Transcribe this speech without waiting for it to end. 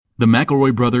The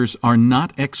McElroy brothers are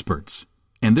not experts,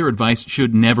 and their advice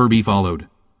should never be followed.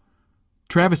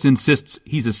 Travis insists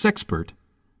he's a sexpert,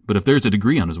 but if there's a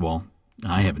degree on his wall,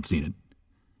 I haven't seen it.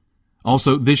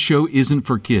 Also, this show isn't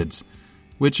for kids,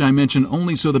 which I mention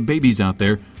only so the babies out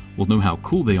there will know how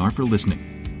cool they are for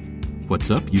listening. What's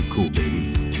up, you cool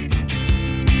baby?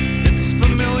 It's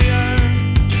familiar,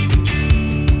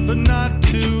 but not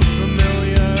too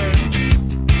familiar,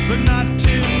 but not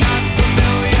too not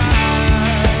familiar.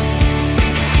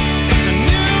 It's a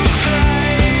new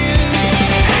craze.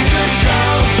 Hey, good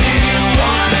girls, do you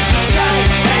wanna just say,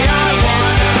 hey, I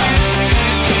wanna?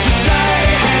 Just say,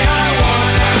 hey, I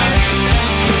wanna.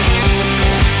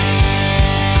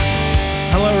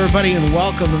 Hello, everybody, and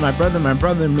welcome to My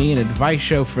Brother, and Me, an advice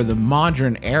show for the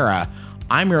modern era.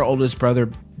 I'm your oldest brother,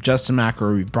 Justin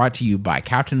McElroy, brought to you by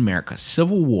Captain America: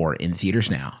 Civil War in theaters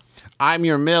now. I'm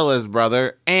your middleest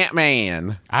brother,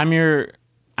 Ant-Man.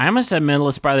 I almost said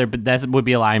middleest brother, but that would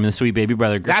be a lie. I'm the sweet baby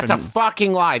brother, Griffin. That's a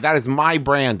fucking lie. That is my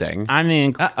branding. I'm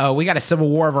the... Uh-oh, we got a civil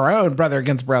war of our own, brother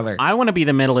against brother. I want to be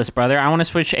the middleest brother. I want to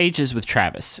switch ages with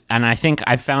Travis. And I think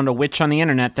I found a witch on the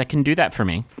internet that can do that for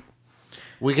me.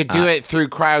 We could do it through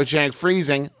cryogenic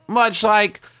freezing, much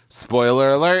like,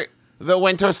 spoiler alert, the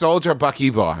Winter Soldier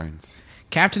Bucky Barnes.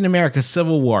 Captain America: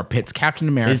 Civil War pits Captain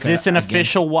America. Is this an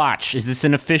official watch? Is this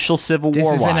an official Civil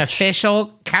War watch? This is an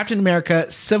official Captain America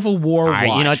Civil War watch. All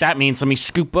right, you know what that means. Let me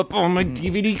scoop up all my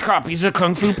DVD copies of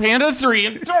Kung Fu Panda 3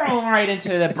 and throw them right into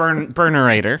the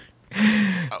burnerator.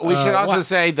 We should also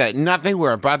say that nothing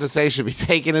we're about to say should be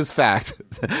taken as fact.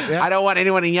 I don't want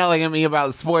anyone yelling at me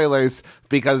about spoilers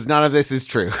because none of this is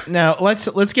true. No, let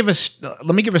me give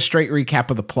a straight recap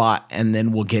of the plot, and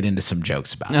then we'll get into some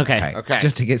jokes about it. Okay.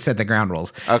 Just to set the ground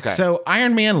rules. Okay. So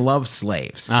Iron Man loves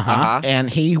slaves. And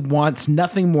he wants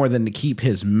nothing more than to keep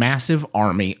his massive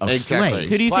army of slaves.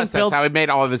 Who do you Plus, think that's builds... how he made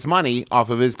all of his money off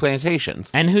of his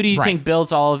plantations. And who do you think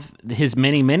builds all of his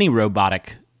many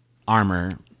robotic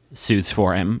armor suits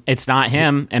for him? It's not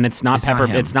him, and it's not Pepper.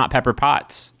 It's not Pepper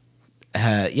Potts.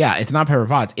 It's not Pepper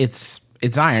Potts.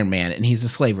 It's Iron Man, and he's a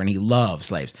slaver, and he loves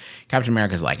slaves. Captain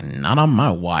America's like, not on my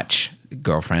watch,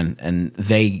 girlfriend, and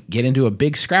they get into a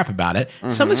big scrap about it.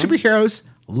 Some of the superheroes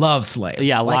love slaves.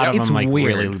 Yeah, a lot of them like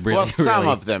weird. really. Well, some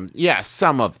of them,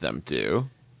 some of them do.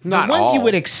 Not the ones all. you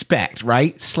would expect,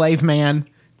 right? Slave man,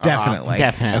 definitely.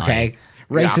 Definitely. Okay.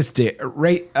 Racist,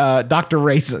 Dr.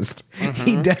 Racist.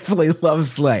 He definitely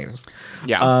loves slaves.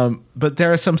 Yeah. But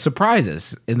there are some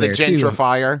surprises in The there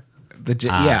gentrifier.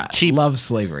 Cheap, loves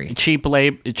slavery. Cheap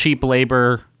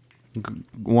labor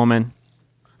woman.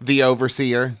 The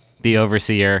overseer,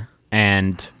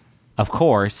 and of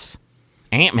course,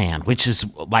 Ant-Man, which is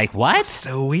like what?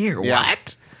 So weird. Yeah.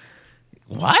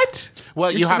 What?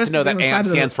 Well, you have to know that on the ANT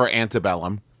side of stands for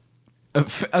antebellum.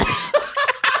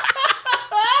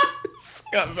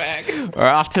 Scumbag. We're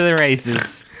off to the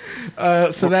races.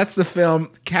 So that's the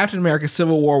film, Captain America: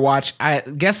 Civil War watch. I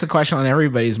guess the question on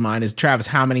everybody's mind is, Travis,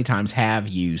 how many times have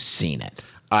you seen it?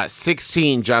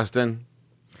 16, Justin.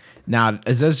 Now,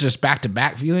 is those just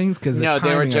back-to-back viewings? No,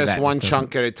 they were just one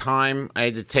chunk at a time. I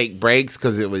had to take breaks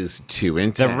because it was too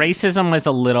intense. The racism was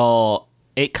a little...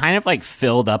 It kind of like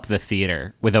filled up the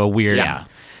theater with a weird...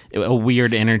 A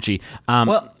weird energy. It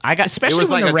was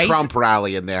like a Trump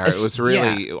rally in there. It was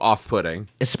really off-putting.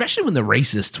 Especially when the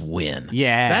racists win.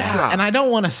 Yeah. And I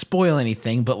don't want to spoil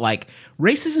anything, but like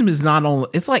racism is not only,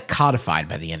 it's like codified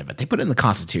by the end of it. They put it in the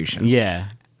Constitution. Yeah.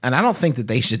 And I don't think that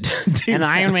they should do And that.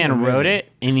 Iron Man wrote it,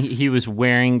 and he was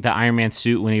wearing the Iron Man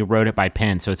suit when he wrote it by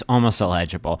pen, so it's almost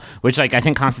illegible. Which, like, I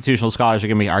think constitutional scholars are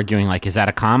going to be arguing, like, is that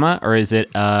a comma, or is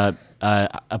it a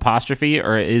apostrophe,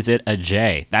 or is it a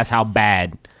J? That's how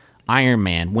bad Iron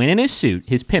Man, when in his suit,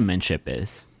 his penmanship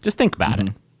is. Just think about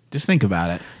it. Just think about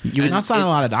it. You're not signing a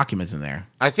lot of documents in there.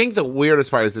 I think the weirdest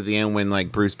part is at the end when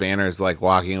like Bruce Banner's like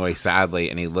walking away sadly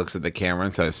and he looks at the camera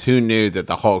and says, "Who knew that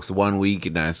the Hulk's one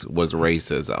weakness was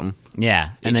racism?"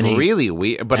 Yeah. And then really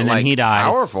weird, but and like then he dies.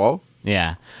 Powerful.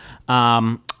 Yeah.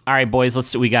 All right,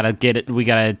 boys, we gotta get it. We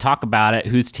gotta talk about it.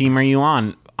 Whose team are you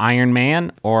on? Iron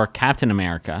Man or Captain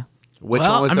America? Which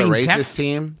one was the racist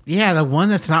team? Yeah, the one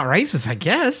that's not racist, I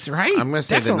guess, right? I'm going to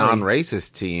say the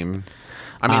non-racist team.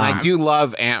 I mean, I do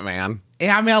love Ant-Man.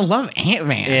 Yeah, I mean, I love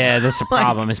Ant-Man. Yeah, that's the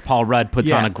problem, is Paul Rudd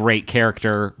puts on a great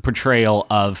character portrayal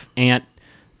of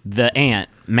the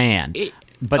Ant-Man.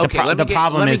 But the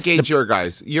problem is... Let me gauge your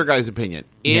guys' opinion.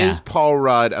 Is Paul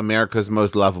Rudd America's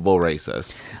most lovable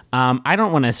racist? I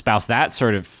don't want to espouse that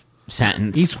sort of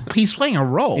sentence. He's playing a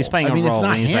role. He's playing a role. It's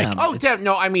not he's him. Like,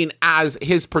 no, I mean, as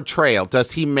his portrayal,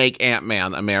 does he make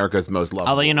Ant-Man America's most lovable?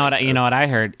 Although you know what I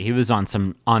heard, he was on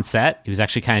set. He was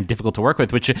actually kind of difficult to work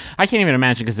with, which I can't even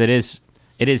imagine because it is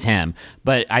It is him.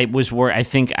 But I was worried. I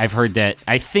think I've heard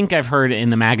in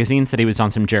the magazines that he was on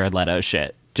some Jared Leto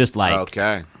shit. Just like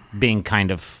being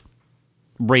kind of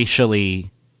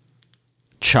racially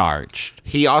charged.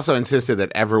 He also insisted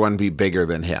that everyone be bigger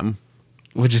than him.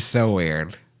 Which is so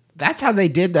weird. That's how they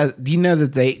did that. Do you know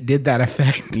that they did that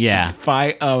effect? Yeah.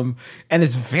 And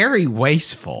it's very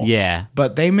wasteful. Yeah.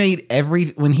 But they made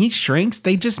when he shrinks,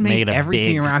 they just made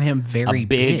everything around him very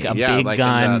big. A big like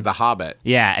gun. in the Hobbit.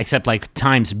 Yeah, except like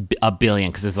times a billion,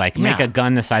 because it's like make a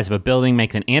gun the size of a building,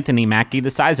 make an Anthony Mackie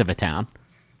the size of a town.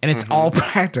 And it's all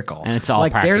practical. And it's all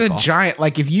like practical. There's a giant,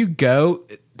 like if you go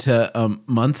to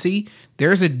Muncie,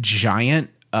 there's a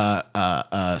giant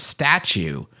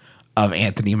statue of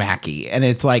Anthony Mackie, and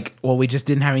it's like, well, we just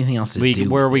didn't have anything else to do.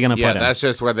 Where are we going to put him? That's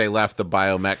just where they left the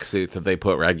biomech suit that they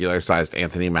put regular-sized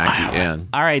Anthony Mackie in.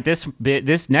 All right, this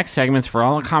next segment's for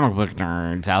all the comic book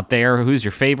nerds out there. Who's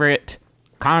your favorite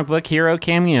comic book hero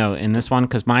cameo in this one?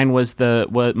 Because mine was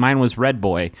Red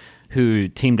Boy, who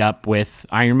teamed up with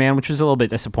Iron Man, which was a little bit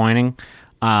disappointing.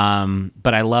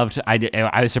 But I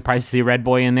was surprised to see Red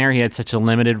Boy in there. He had such a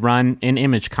limited run in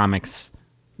Image Comics.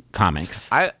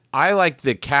 I like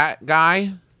the cat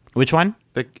guy. Which one?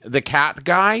 The cat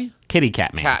guy? Kitty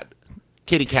Cat Man.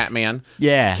 Kitty Cat Man.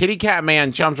 Yeah. Kitty Cat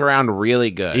Man jumped around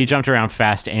really good. He jumped around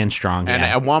fast and strong. And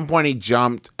at one point he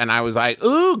jumped, and I was like,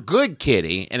 ooh, good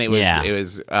kitty. And it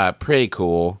was pretty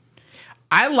cool.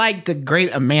 I like the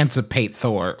Great Emancipate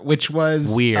Thor, which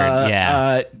was weird.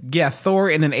 Thor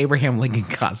in an Abraham Lincoln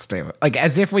costume, like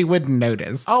as if we wouldn't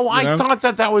notice. Oh, I thought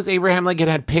that was Abraham Lincoln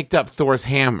had picked up Thor's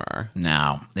hammer.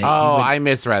 No. I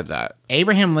misread that.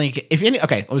 Abraham Lincoln. Let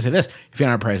me say this: if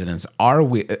our presidents are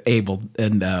able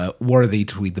and worthy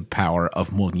to wield the power of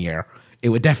Mjolnir, it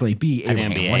would definitely be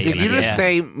Abraham Lincoln. Did you just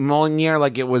say Mjolnir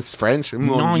like it was French?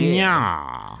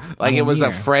 Mjolnir. Like it was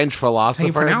a French philosopher.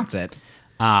 How do you pronounce it?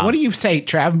 What do you say,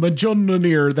 Trav?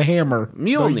 Mjolnir, the hammer.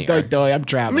 Mjolnir. I'm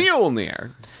Trav.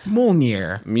 Mjolnir.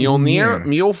 Mjolnir.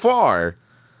 Mule far.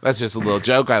 That's just a little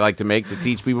joke I like to make to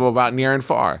teach people about near and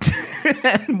far.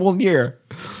 Mjolnir.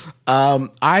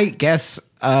 I guess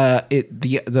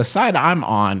the side I'm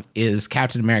on is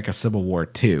Captain America Civil War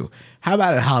 2. How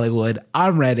about it, Hollywood?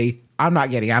 I'm ready. I'm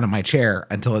not getting out of my chair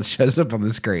until it shows up on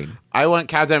the screen. I want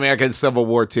Captain America Civil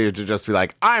War 2 to just be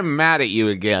like, I'm mad at you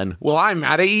again. Well, I'm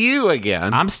mad at you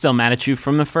again. I'm still mad at you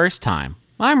from the first time.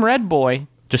 I'm Red Boy.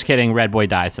 Just kidding. Red Boy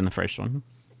dies in the first one.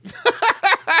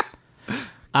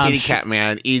 Kitty Cat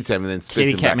Man eats him and then spits him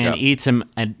back up. Kitty Cat Man eats him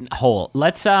whole.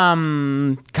 Let's,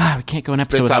 God, we can't go an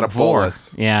episode without out a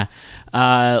bolus. Yeah.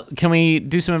 Can we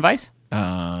do some advice?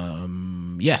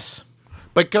 Yes.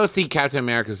 But go see Captain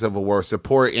America Civil War.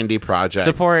 Support indie projects.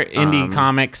 Support indie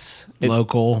comics.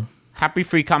 Local. Happy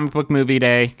Free Comic Book Movie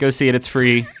Day. Go see it. It's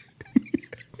free.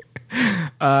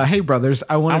 Hey, brothers.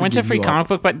 I went to Free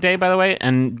Comic Book Day, by the way,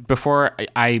 and before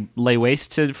I lay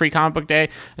waste to Free Comic Book Day,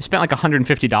 I spent like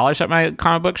 $150 at my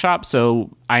comic book shop, so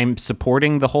I'm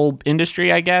supporting the whole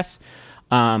industry, I guess.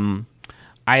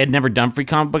 I had never done Free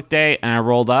Comic Book Day, and I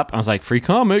rolled up. I was like, free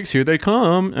comics, here they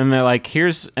come. And they're like,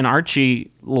 here's an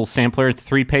Archie little sampler. It's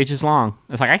 3 pages long.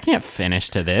 It's like, I can't finish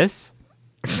to this.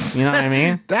 You know what I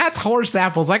mean? That's horse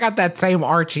apples. I got that same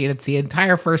Archie, and it's the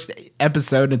entire first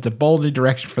episode. And it's a bold new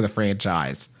direction for the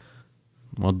franchise.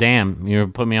 Well, damn, you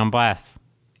put me on blast.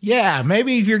 Yeah,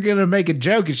 maybe if you're going to make a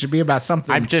joke, it should be about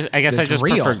something I guess I just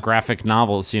real. prefer graphic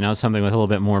novels, something with a little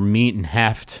bit more meat and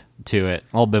heft to it.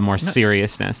 A little bit more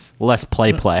seriousness. Less play.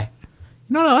 You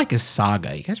know what I like is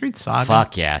Saga. You guys read Saga?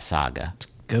 Fuck yeah, Saga.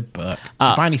 Good book. Did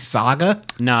you buy any Saga?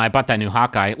 No, I bought that new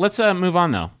Hawkeye. Let's move on,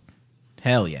 though.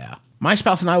 Hell yeah. My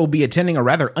spouse and I will be attending a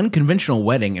rather unconventional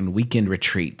wedding and weekend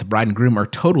retreat. The bride and groom are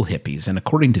total hippies, and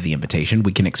according to the invitation,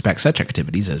 we can expect such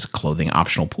activities as clothing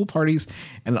optional pool parties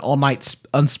and an all-night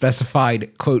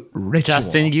unspecified, quote, ritual.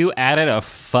 Justin, you added a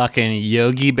fucking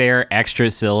Yogi Bear extra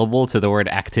syllable to the word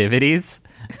activities,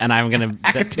 and I'm going to...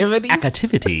 Activities?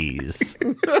 Activities.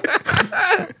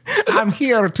 I'm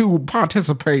here to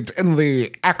participate in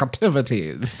the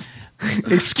activities.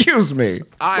 Excuse me.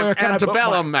 I'm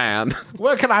Antebellum Man.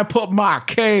 Where can I put my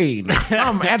cane?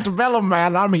 I'm Antebellum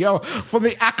Man. I'm here for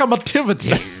the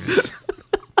activities.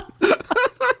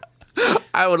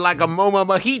 I would like a Momo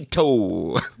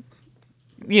Mojito.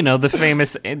 The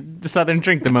famous Southern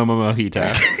drink, the Momo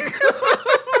Mojito.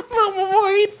 Momo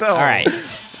Mojito. All right.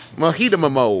 Mojito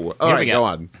Momo. All right, go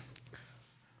on.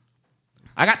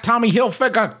 I got Tommy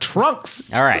Hilfiger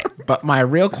trunks. All right. But my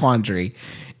real quandary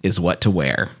is what to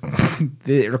wear.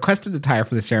 The requested attire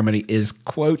for the ceremony is,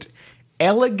 quote,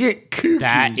 elegant kooky.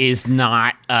 That is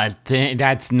not a thing.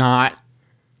 That's not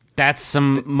That's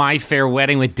some My Fair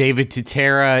Wedding with David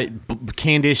Tutera,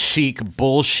 Candice Chic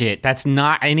bullshit. That's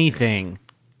not anything.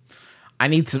 I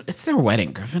need some. It's their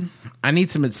wedding, Griffin. I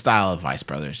need some style advice,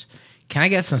 brothers. Can I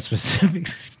get some specific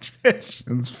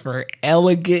suggestions for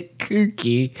elegant,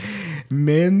 kooky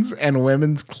men's and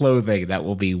women's clothing that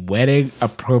will be wedding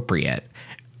appropriate?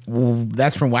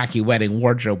 That's from Wacky Wedding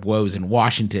Wardrobe Woes in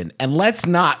Washington. And let's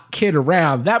not kid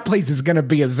around. That place is going to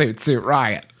be a suit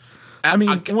riot. I mean,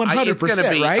 100%, it's going to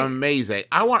be right? amazing.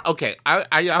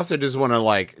 I also just want to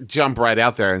like jump right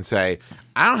out there and say,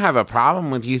 I don't have a problem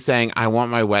with you saying I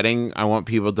want my wedding. I want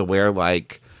people to wear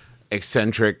like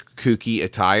eccentric, kooky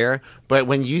attire. But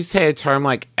when you say a term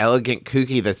like elegant,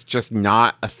 kooky, that's just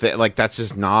not a fit. Like that's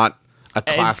just not a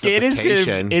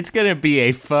classification. It's gonna be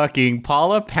a fucking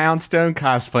Paula Poundstone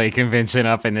cosplay convention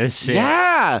up in this shit.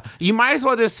 Yeah, you might as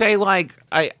well just say like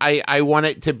I want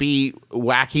it to be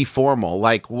wacky formal.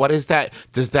 Like, what is that?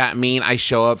 Does that mean I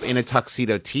show up in a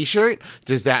tuxedo T-shirt?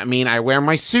 Does that mean I wear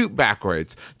my suit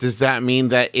backwards? Does that mean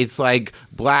that it's like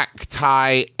black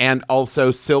tie and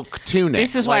also silk tunic?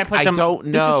 This is why like, I put them. I don't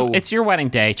know. It's your wedding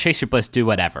day. Chase your bliss. Do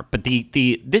whatever. But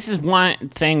this is one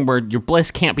thing where your bliss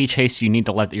can't be chased. You need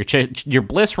to let your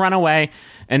bliss run away,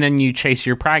 and then you chase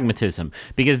your pragmatism,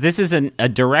 because this is a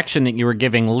direction that you are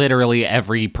giving literally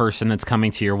every person that's coming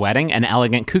to your wedding. And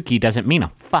elegant kooky doesn't mean a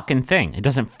fucking thing. It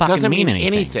doesn't mean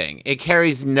anything. It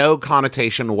carries no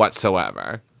connotation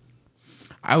whatsoever.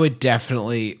 I would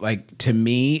definitely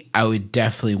I would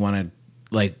definitely want to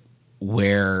like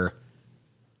wear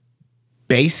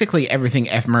basically everything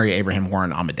F. Murray Abraham wore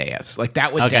in Amadeus. Like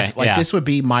that would this would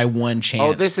be my one chance.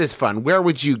 Oh, this is fun. Where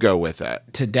would you go with it?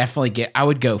 To definitely get, I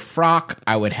would go frock.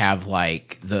 I would have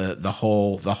like the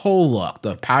whole look,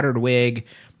 the powdered wig,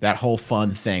 that whole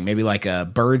fun thing. Maybe like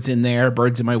birds in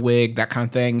my wig, that kind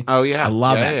of thing. Oh yeah, I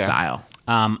love that style.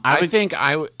 I think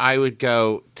I would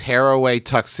go tearaway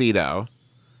tuxedo,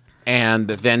 and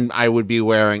then I would be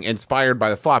wearing, inspired by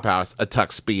the Flophouse, a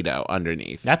tuxedo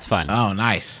underneath. That's fun. Oh,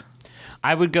 nice.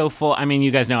 I would go full. I mean,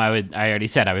 you guys know I already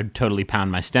said I would totally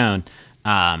pound my stone.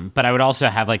 But I would also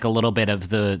have like a little bit of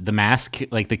the mask,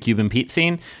 like the Cuban Pete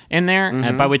scene in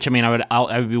there. By which I mean I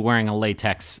would be wearing a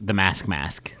latex the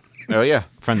mask. Oh yeah,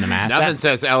 from the mask. Nothing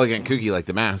says elegant kooky like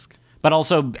the mask. But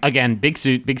also again, big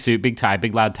suit, big tie,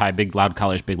 big loud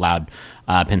collars, big loud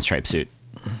pinstripe suit.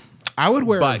 I would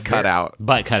wear butt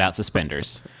cutout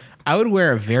suspenders. I would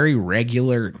wear a very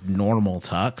regular, normal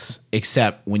tux,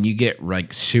 except when you get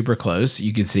like super close,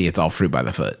 you can see it's all fruit by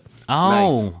the foot.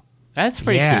 Oh, nice. That's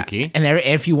pretty kooky. And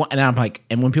if you want, and I'm like,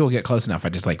 and when people get close enough, I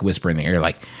just like whisper in the ear,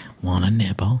 like, "Want a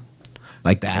nibble?"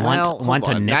 Like that. Want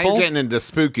a nibble? Now you're getting into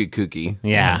spooky kooky.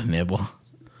 Yeah, want a nibble.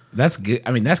 That's good.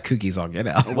 I mean, that's cookies all get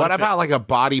out. What about like a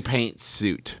body paint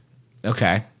suit?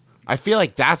 Okay. I feel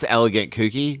like that's elegant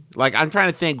kooky. Like I'm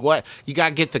trying to think what you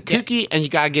gotta get the kooky and you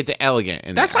gotta get the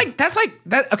elegant. That's like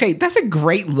that. Okay, that's a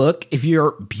great look if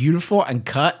you're beautiful and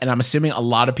cut. And I'm assuming a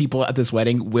lot of people at this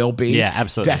wedding will be. Yeah,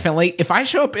 absolutely, definitely. If I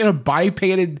show up in a body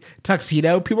painted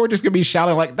tuxedo, people are just gonna be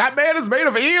shouting like, "That man is made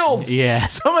of eels!" Yeah,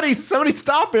 somebody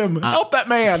stop him! Help that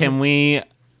man!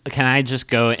 Can I just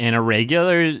go in a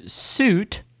regular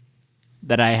suit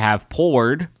that I have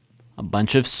poured a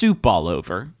bunch of soup all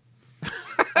over?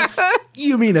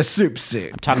 You mean a soup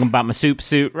suit? I'm talking about my soup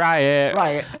suit. Riot.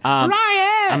 Riot.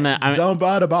 I'm Don't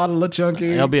buy a bottle of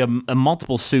Chunky. It'll be a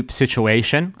multiple soup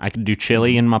situation. I could do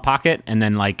chili in my pocket, and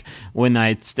then like when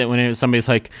somebody's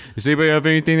like, "Does anybody have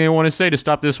anything they want to say to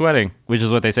stop this wedding?" Which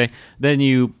is what they say. Then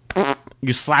you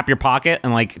slap your pocket,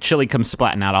 and like chili comes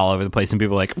splatting out all over the place, and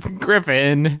people are like,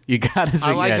 "Griffin, you gotta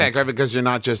say." I like that, Griffin, because you're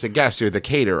not just a guest; you're the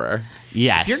caterer.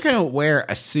 Yes. If you're gonna wear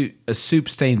a soup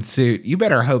stained suit, you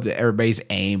better hope that everybody's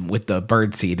aim with the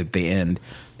bird seed at the end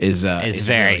is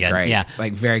very really good. Great. Yeah,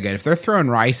 like very good. If they're throwing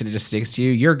rice and it just sticks to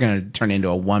you, you're gonna turn into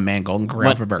a one man Golden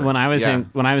Corral for birds. When I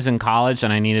was in college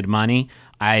and I needed money,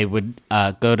 I would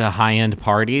go to high end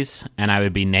parties and I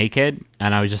would be naked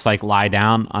and I would just like lie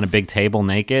down on a big table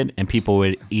naked, and people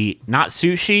would eat not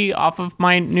sushi off of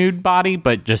my nude body,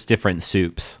 but just different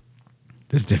soups.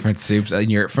 There's different soups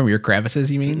from your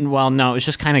crevices, you mean? Well, no, it's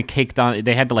just kind of caked on.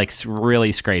 They had to like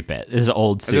really scrape it. This is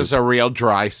old soup. This is a real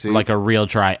dry soup. Like a real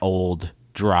dry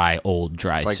dry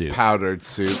like soup. Powdered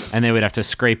soup. And they would have to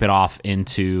scrape it off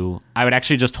into... I would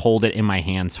actually just hold it in my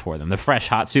hands for them. The fresh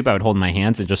hot soup I would hold in my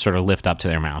hands and just sort of lift up to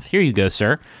their mouth. Here you go,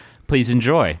 sir. Please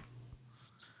enjoy.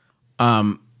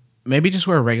 Maybe just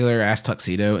wear a regular ass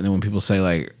tuxedo, and then when people say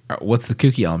like, "What's the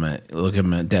kooky element?" Look them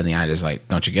dead in the eye, just like,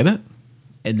 "Don't you get it?"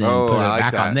 And then put it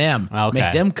back on them. Okay.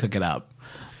 Make them cook it up.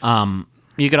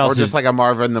 You could also... Or just like a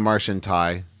Marvin the Martian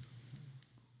tie.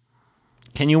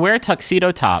 Can you wear a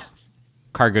tuxedo top,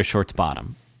 cargo shorts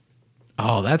bottom?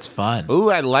 Oh, that's fun. Ooh,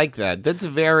 I like that. That's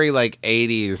very like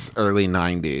 80s, early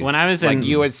 90s. When I was like in-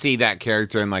 you would see that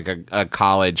character in like a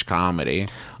college comedy.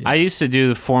 I used to do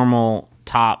the formal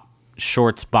top,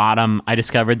 shorts, bottom. I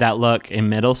discovered that look in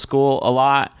middle school a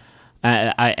lot,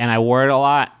 and I wore it a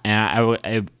lot.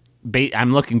 And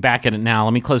I'm looking back at it now.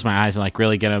 Let me close my eyes and like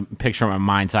really get a picture of my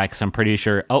mind's eye because I'm pretty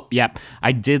sure. Oh, yep,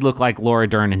 I did look like Laura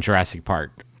Dern in Jurassic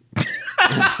Park.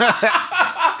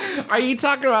 Are you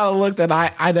talking about a look that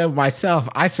I know myself?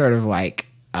 I sort of like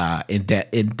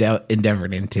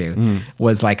endeavored into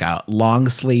was like a long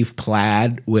sleeve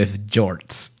plaid with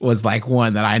jorts was like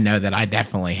one that I know that I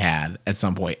definitely had at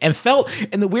some point and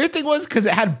the weird thing was because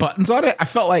it had buttons on it, I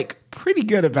felt like pretty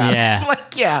good about Yeah.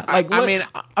 it. I mean,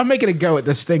 I'm making a go at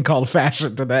this thing called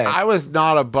fashion today. I was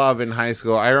not above in high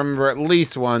school. I remember at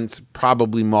least once,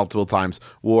 probably multiple times,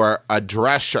 wore a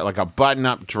dress shirt, like a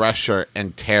button-up dress shirt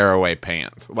and tearaway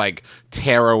pants, like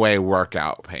tearaway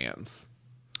workout pants.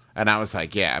 And I was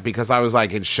like, yeah, because I was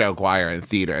like in show choir and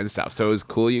theater and stuff. So it was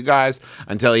cool, you guys,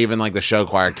 until even like the show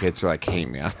choir kids were like, hey,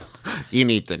 man, you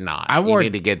need to not. You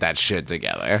need to get that shit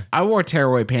together. I wore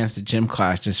tearaway pants to gym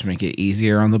class just to make it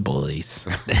easier on the bullies.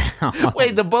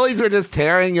 Wait, the bullies were just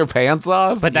tearing your pants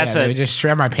off? But that's They would just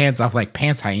shred my pants off like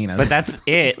pants hyenas. But that's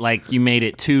it. Like, you made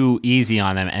it too easy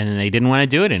on them, and they didn't want to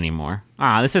do it anymore.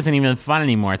 This isn't even fun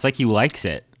anymore. It's like he likes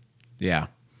it. Yeah.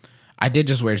 I did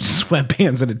just wear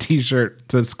sweatpants and a t-shirt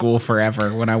to school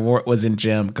forever when I was in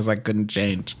gym because I couldn't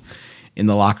change in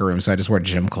the locker room, so I just wore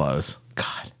gym clothes.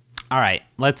 God. All right,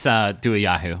 let's do a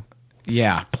Yahoo.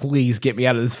 Yeah, please get me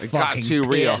out of this It got fucking too pit.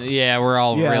 real. Yeah, we're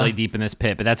all really deep in this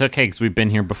pit, but that's okay because we've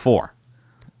been here before.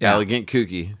 Elegant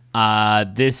Kooky.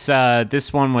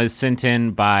 This one was sent in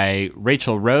by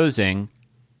Rachel Rosing.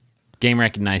 Game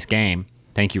recognized game.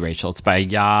 Thank you, Rachel. It's by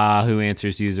Yahoo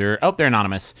Answers user. Oh, they're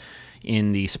anonymous.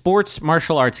 In the sports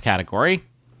martial arts category,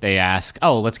 they ask,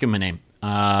 let's give him a name.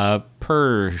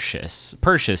 Percious,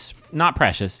 not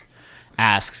Precious,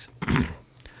 asks,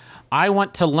 I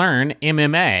want to learn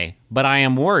MMA, but I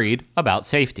am worried about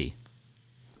safety.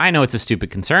 I know it's a stupid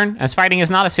concern, as fighting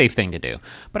is not a safe thing to do,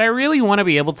 but I really want to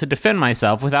be able to defend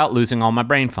myself without losing all my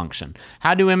brain function.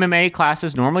 How do MMA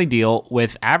classes normally deal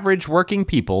with average working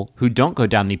people who don't go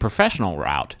down the professional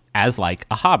route as like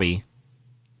a hobby?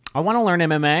 I want to learn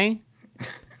MMA.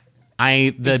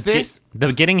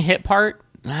 The getting hit part,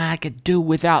 I could do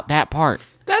without that part.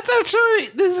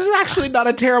 This is actually not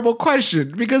a terrible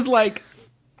question because like,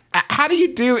 how do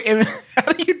you do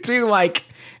like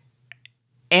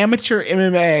amateur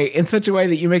MMA in such a way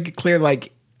that you make it clear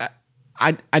like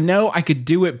I know I could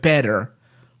do it better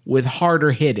with harder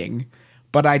hitting,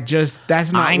 but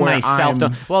that's not where I'm.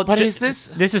 Well, But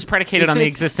this is predicated on the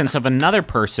existence of another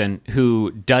person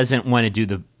who doesn't want to do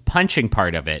the punching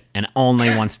part of it and only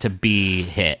wants to be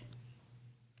hit.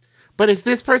 But is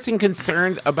this person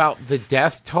concerned about the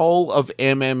death toll of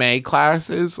MMA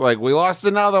classes? Like, we lost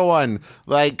another one.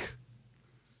 Like,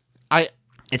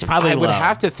 It's probably I would low.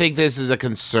 have to think this is a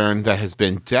concern that has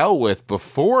been dealt with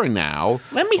before now.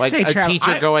 Let me like say, a Trav,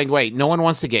 teacher going, wait, no one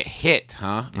wants to get hit,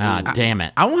 huh? Damn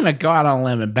it. I want to go out on a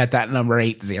limb and bet that number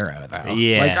 8-0 though.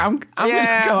 Yeah. like I'm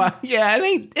gonna go out. Yeah,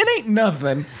 it ain't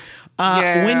nothing.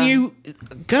 When you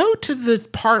go to the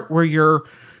part where you're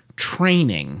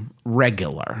training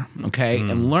regular, okay,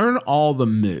 and learn all the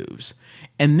moves,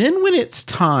 and then when it's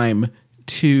time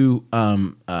to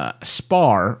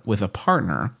spar with a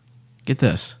partner, get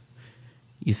this: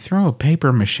 you throw a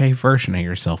paper mache version of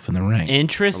yourself in the ring.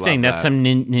 Interesting. Love That's that. some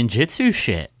ninjutsu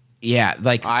shit. Yeah,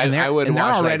 like I would and they're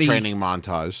watch already, that training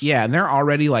montage. Yeah, and they're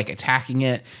already like attacking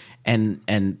it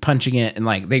and punching it, and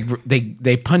like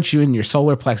they punch you in your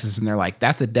solar plexus, and they're like,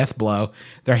 that's a death blow.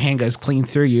 Their hand goes clean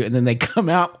through you, and then they come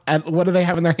out, and what do they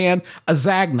have in their hand? A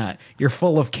Zagnut. You're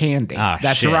full of candy. Oh,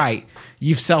 That's shit. right.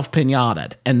 You've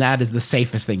self-pinataed, and that is the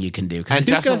safest thing you can do. Because And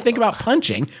who's going just- to think about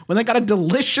punching when they got a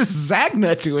delicious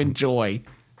Zagnut to enjoy?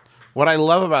 What I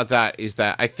love about that is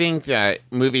that I think that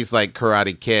movies like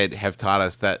Karate Kid have taught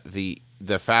us that the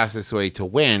fastest way to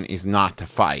win is not to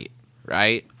fight,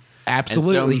 right?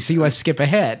 Absolutely. And So you want to skip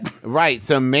ahead. Right.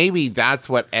 So maybe that's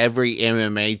what every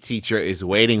MMA teacher is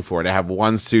waiting for, to have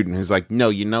one student who's like, no,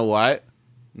 you know what?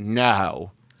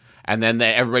 No. And then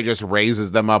everybody just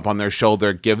raises them up on their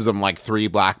shoulder, gives them like 3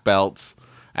 black belts,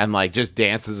 and like just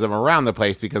dances them around the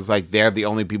place because like they're the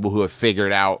only people who have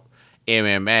figured out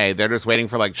MMA. They're just waiting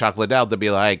for like Chuck Liddell to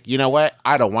be like, you know what?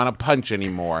 I don't want to punch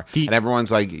anymore. And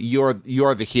everyone's like, you're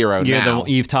the hero now.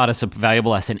 You've taught us a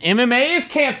valuable lesson. MMA is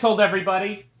canceled,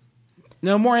 everybody.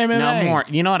 No more MMA. No more.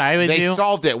 You know what I would They do?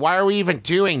 solved it. Why are we even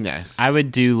doing this? I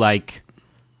would do like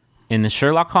in the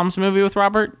Sherlock Holmes movie with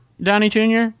Robert Downey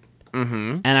Jr.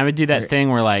 And I would do that thing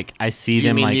where like I see Do you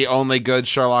them mean like the only good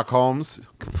Sherlock Holmes?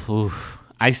 oof.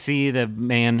 I see the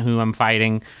man who I'm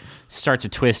fighting start to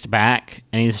twist back,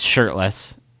 and he's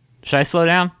shirtless. Should I slow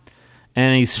down?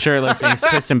 And he's shirtless, and he's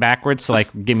twisting backwards to, like,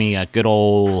 give me a good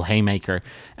old haymaker.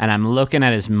 And I'm looking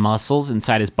at his muscles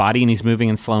inside his body, and he's moving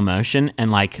in slow motion. And,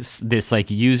 like, this,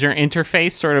 like, user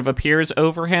interface sort of appears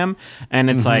over him. And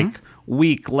it's, like,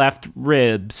 weak left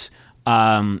ribs,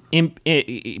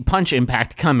 punch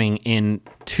impact coming in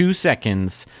 2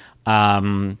 seconds,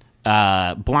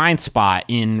 blind spot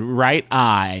in right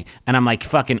eye, and I'm like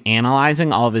fucking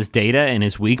analyzing all of his data and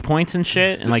his weak points and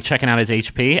shit, and like checking out his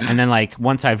HP, and then like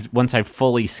once I've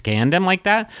fully scanned him like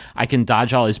that, I can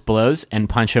dodge all his blows and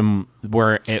punch him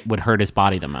where it would hurt his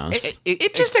body the most.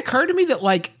 It just occurred to me that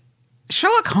like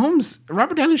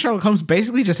Robert Downey Sherlock Holmes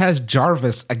basically just has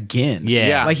Jarvis again.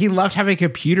 Yeah. Like he loved having a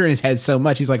computer in his head so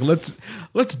much. He's like,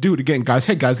 let's do it again, guys.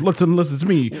 Hey guys, listen to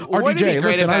me. Wouldn't it be RDJ, great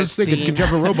listen, if I that was thinking, scene- could you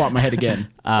have a robot in my head again?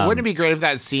 Wouldn't it be great if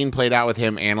that scene played out with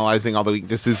him analyzing all the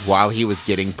weaknesses while he was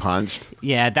getting punched?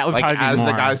 Yeah, that would Like probably be as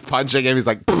more. the guy's punching him, he's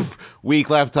like, poof, weak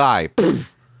left eye,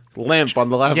 poof, limp on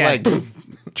the left Yeah. leg. Poof.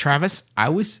 Travis, I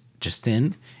was just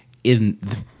in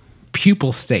the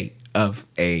pupil state of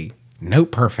a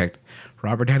note perfect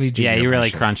Robert Downey Jr. Yeah, you really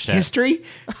impression. crunched it. History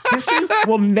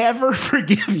will never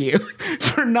forgive you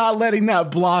for not letting that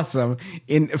blossom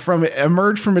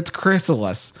emerge from its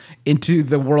chrysalis into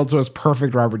the world's most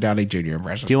perfect Robert Downey Jr.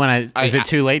 impression. Do you want to? Is it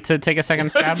too late to take a second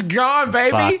stab? It's gone,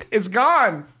 baby. Fuck. It's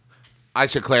gone. I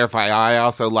should clarify. I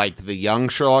also liked the young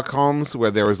Sherlock Holmes, where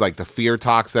there was like the fear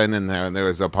toxin, and there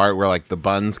was a part where like the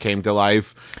buns came to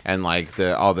life, and like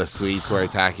all the sweets were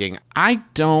attacking. I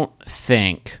don't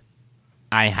think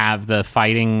I have the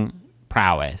fighting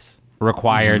prowess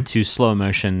required to slow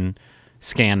motion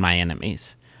scan my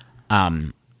enemies.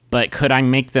 But could I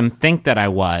make them think that I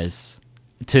was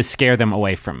to scare them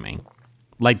away from me?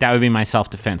 Like that would be my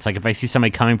self-defense. Like if I see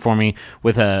somebody coming for me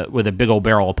with a big old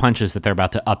barrel of punches that they're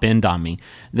about to upend on me,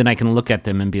 then I can look at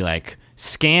them and be like,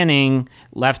 scanning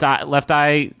left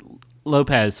eye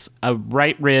Lopez,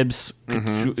 right ribs,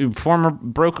 former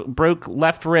broke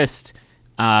left wrist.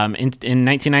 In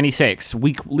 1996,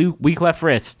 weak left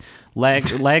wrist,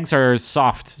 legs are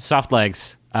soft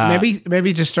legs.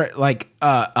 Maybe just start like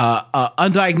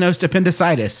undiagnosed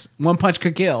appendicitis. One punch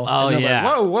could kill. Oh, And they're yeah.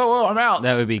 Like, whoa, I'm out.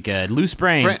 That would be good. Loose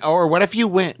brain. Or what if you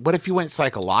went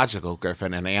psychological,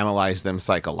 Griffin, and analyzed them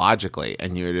psychologically,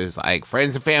 and you're just like,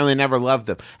 friends and family never loved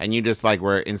them, and you just like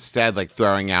were instead like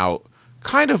throwing out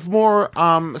kind of more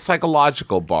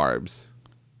psychological barbs.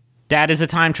 Dad is a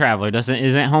time traveler.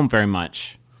 Isn't home very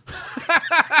much.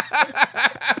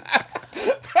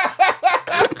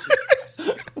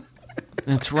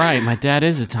 That's right. My dad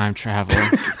is a time traveler.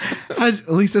 At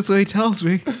least that's what he tells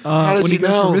me does when he he goes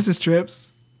know? for business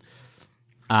trips.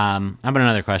 How about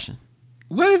another question?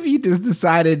 What if you just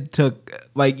decided to,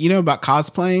 like, you know about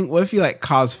cosplaying? What if you, like,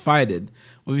 cosfighted?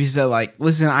 What if you said, like,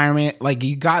 listen, Iron Man, like,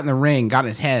 you got in the ring, got in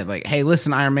his head, like, hey,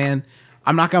 listen, Iron Man,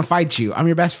 I'm not going to fight you. I'm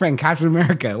your best friend, Captain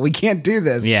America. We can't do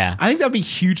this. Yeah. I think that'd be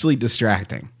hugely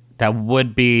distracting. That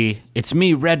would be, it's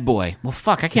me, Red Boy. Well,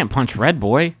 fuck, I can't punch Red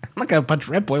Boy. I'm not going to punch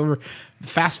Red Boy. We're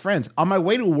fast friends. On my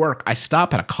way to work, I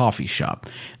stop at a coffee shop.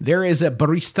 There is a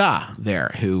barista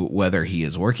there who, whether he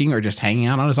is working or just hanging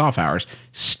out on his off hours,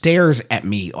 stares at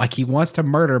me like he wants to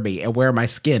murder me and wear my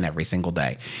skin every single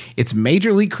day. It's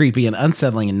majorly creepy and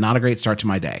unsettling and not a great start to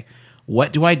my day.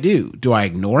 What do I do? Do I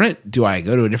ignore it? Do I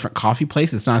go to a different coffee place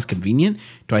that's not as convenient?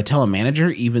 Do I tell a manager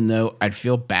even though I'd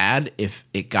feel bad if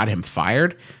it got him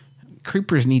fired?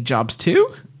 Creepers need jobs too?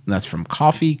 And that's from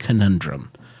Coffee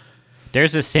Conundrum.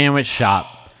 There's a sandwich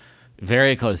shop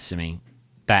very close to me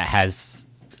that has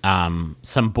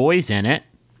some boys in it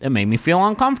that made me feel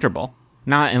uncomfortable.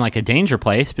 Not in like a danger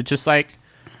place, but just like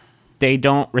they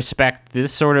don't respect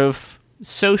this sort of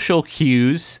social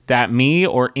cues that me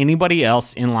or anybody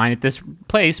else in line at this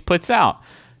place puts out.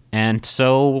 And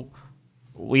so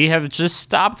we have just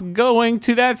stopped going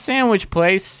to that sandwich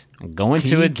place and going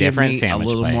to a different sandwich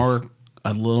place.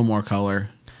 A little more color.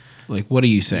 Like, what do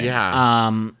you say?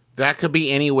 Yeah. That could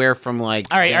be anywhere from like,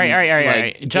 All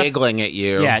right. like Just- giggling at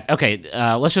you. Yeah, okay.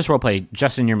 Let's just roleplay.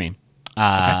 Justin, you're me.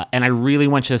 And I really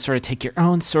want you to sort of take your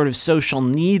own sort of social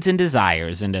needs and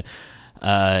desires and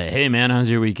hey, man, how's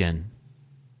your weekend?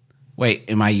 Wait,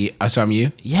 am I? So I'm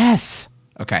you? Yes.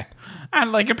 Okay. I'd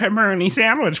like a pepperoni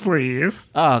sandwich, please.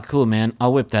 Oh, cool, man.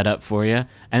 I'll whip that up for you.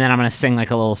 And then I'm going to sing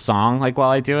like a little song like while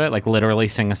I do it, like literally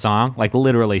sing a song.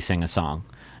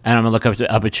 And I'm going to look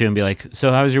up at you and be like,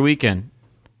 so how was your weekend?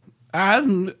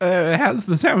 How's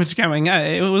the sandwich going?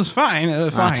 It was fine. It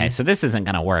was fine. Okay, so this isn't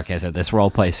going to work, is it? This role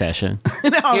play session.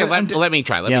 Here, let me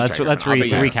try. Let's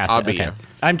recast I'll it. be Okay.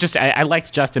 you. I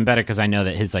liked Justin better because I know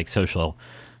that his like social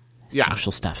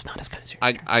stuff's not as good as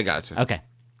yours. I got you. Okay.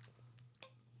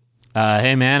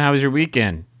 Hey man, how was your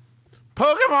weekend?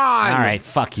 Pokemon. All right,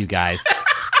 fuck you guys.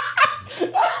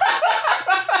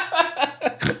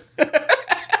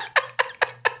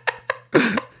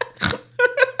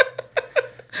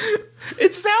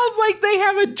 It sounds like they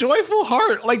have a joyful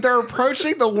heart. Like they're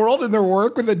approaching the world and their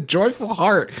work with a joyful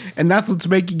heart. And that's what's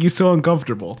making you so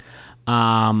uncomfortable.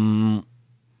 No,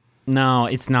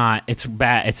 it's not. It's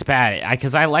bad. It's bad.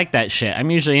 Because I like that shit.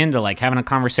 I'm usually into like having a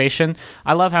conversation.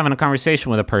 I love having a conversation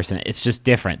with a person. It's just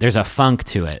different. There's a funk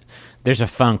to it.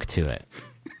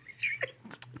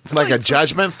 It's like a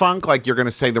judgment funk, like you're going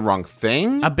to say the wrong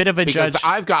thing. A bit of a because judge.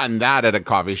 I've gotten that at a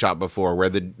coffee shop before, where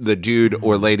the dude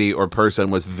or lady or person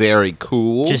was very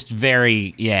cool, Just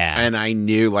very, yeah. and I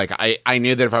knew, like, I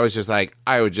knew that if I was just like,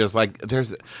 I would just like,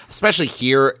 there's especially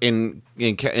here in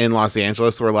Los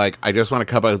Angeles, where like I just want a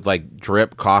cup of like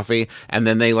drip coffee, and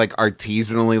then they like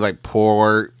artisanally like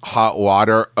pour hot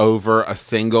water over a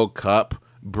single cup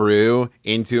brew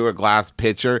into a glass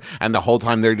pitcher, and the whole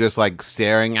time they're just like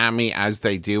staring at me as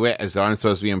they do it, as though I'm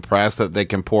supposed to be impressed that they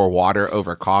can pour water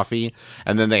over coffee,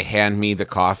 and then they hand me the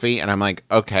coffee and I'm like,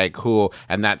 okay, cool,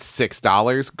 and that's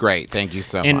 $6. Great, thank you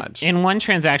so much. In one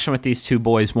transaction with these two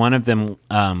boys, one of them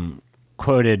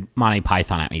quoted Monty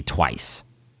Python at me twice.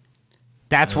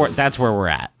 That's where we're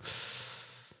at.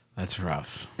 That's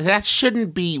rough. That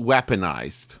shouldn't be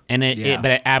weaponized. And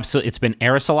it's been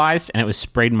aerosolized, and it was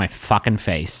sprayed in my fucking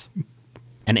face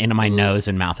and into my nose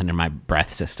and mouth and in my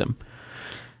breath system.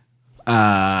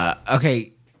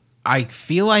 Okay. I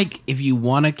feel like if you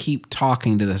want to keep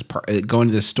talking to this, going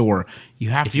to this store, you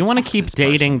have If you want to keep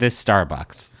dating this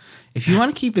Starbucks, if you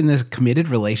want to keep in this committed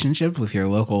relationship with your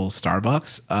local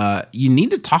Starbucks, you need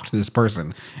to talk to this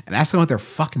person and ask them what their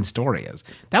fucking story is.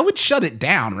 That would shut it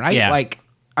down, right? Yeah. Like,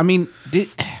 I mean,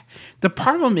 the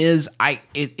problem is,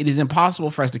 it is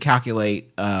impossible for us to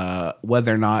calculate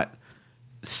whether or not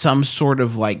some sort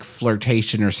of like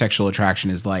flirtation or sexual attraction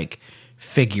is like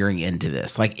figuring into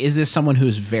this. Like, is this someone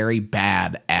who's very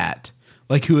bad at,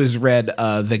 like, who has read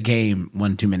The Game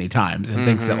one too many times and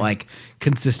thinks that like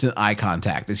consistent eye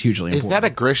contact is hugely important? Is that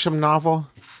a Grisham novel?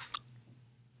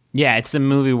 yeah, it's a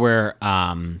movie where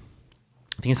I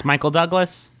think it's Michael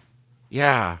Douglas.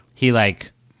 Yeah. He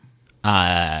like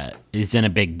is in a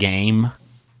big game.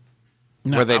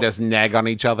 Where they just nag on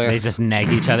each other. They just nag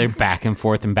each other back and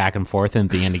forth, and at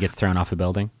the end he gets thrown off a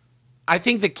building. I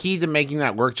think the key to making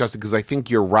that work, Justin, because I think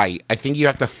you're right. I think you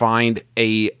have to find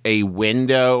a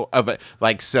window of it,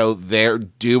 like, so they're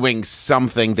doing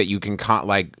something that you can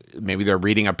like maybe they're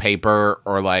reading a paper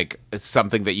or like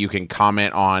something that you can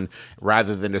comment on,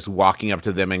 rather than just walking up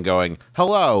to them and going,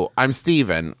 "Hello, I'm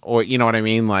Steven," or you know what I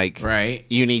mean? Like, Right.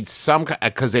 You need some,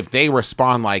 because if they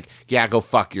respond like, "Yeah, go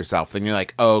fuck yourself," then you're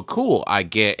like, "Oh, cool, I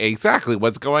get exactly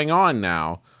what's going on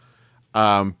now."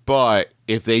 But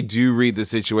if they do read the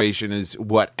situation as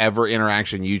whatever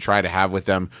interaction you try to have with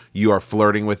them, you are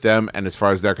flirting with them, and as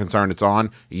far as they're concerned, it's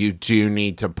on, you do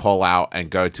need to pull out and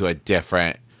go to a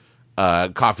different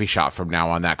coffee shop from now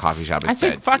on. That coffee shop is I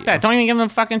say dead fuck to that. you. Don't even give them a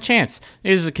fucking chance.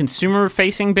 It is a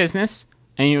consumer-facing business,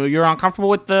 and you're uncomfortable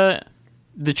with the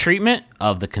treatment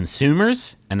of the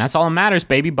consumers, and that's all that matters,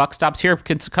 baby. Buck stops here.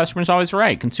 Customer's always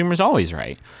right. Consumer's always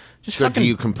right. Just So fucking, do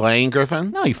you complain,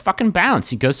 Griffin? No, you fucking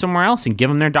bounce. You go somewhere else and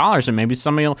give them their dollars, and maybe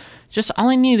somebody will. Just all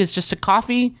I need is just a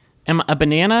coffee and a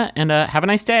banana and have a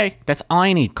nice day. That's all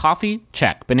I need. Coffee,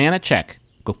 check. Banana, check.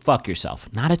 Go fuck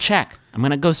yourself. Not a check. I'm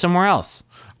gonna go somewhere else.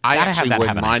 I Gotta actually have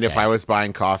wouldn't a nice mind if day. I was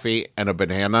buying coffee and a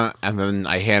banana, and then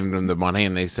I handed them the money,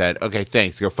 and they said, "Okay,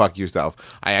 thanks. Go fuck yourself."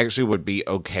 I actually would be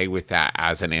okay with that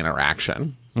as an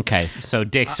interaction. Okay, so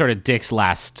Dick's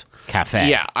last cafe.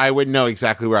 Yeah, I would know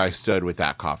exactly where I stood with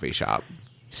that coffee shop.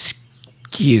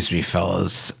 Excuse me,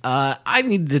 fellas. I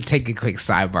need to take a quick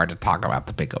sidebar to talk about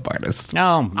the pickup artist.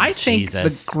 Oh, I think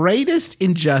Jesus. the greatest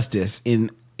injustice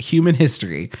in human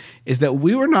history is that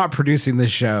we were not producing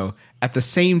this show at the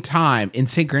same time in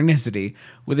synchronicity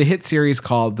with a hit series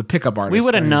called The Pickup Artist. We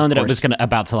would have starring, known of that it course, was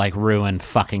about to like ruin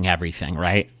fucking everything,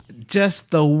 right?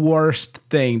 just the worst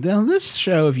thing. Now, this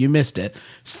show, if you missed it,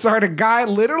 starred a guy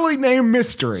literally named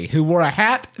Mystery who wore a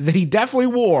hat that he definitely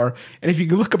wore. And if you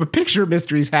can look up a picture of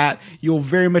Mystery's hat, you'll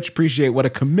very much appreciate what a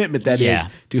commitment that is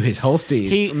to his whole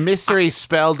steez. Mystery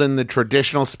spelled in the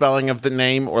traditional spelling of the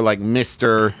name, or like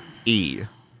Mr. E?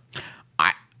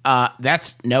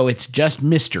 It's just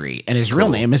Mystery, and his real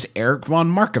name is Eric von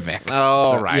Markovic.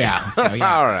 Oh, right. Yeah. So,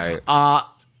 yeah. All right.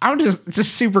 I'm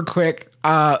just super quick.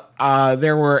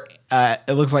 There were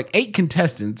it looks like 8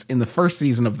 contestants in the first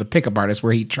season of The Pickup Artist,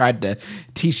 where he tried to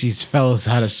teach these fellas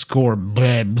how to score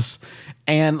bibs.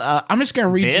 And I'm just gonna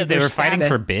read you. They were fighting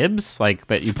for bibs, like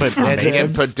that you put. Yeah, on they get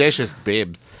bibs? prodigious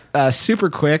bibs. Super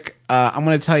quick. I'm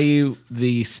gonna tell you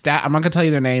the stat. I'm not gonna tell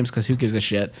you their names because who gives a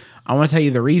shit. I want to tell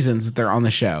you the reasons that they're on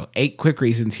the show. 8 quick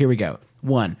reasons. Here we go.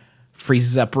 1,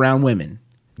 freezes up around women.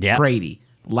 Yeah. Brady,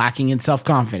 lacking in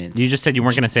self-confidence. You just said you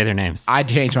weren't going to say their names. I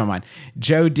changed my mind.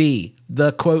 Joe D,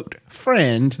 the quote,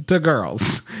 friend to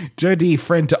girls. Joe D,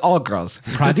 friend to all girls.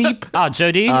 Pradeep. Oh,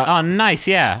 Jody. Oh, nice.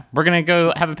 Yeah, we're gonna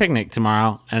go have a picnic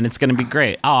tomorrow, and it's gonna be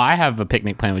great. Oh, I have a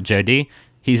picnic plan with Jody.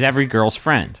 He's every girl's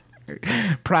friend.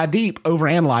 Pradeep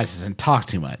overanalyzes and talks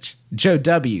too much. Joe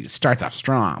W starts off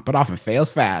strong, but often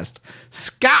fails fast.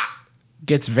 Scott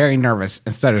gets very nervous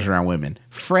and stutters around women.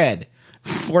 Fred,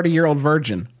 40-year-old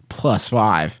virgin,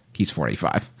 +5. He's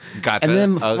 45. Gotcha. And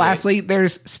then Okay. lastly,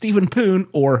 there's Stephen Poon,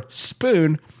 or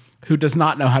Spoon, who does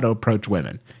not know how to approach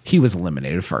women. He was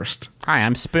eliminated first. Hi,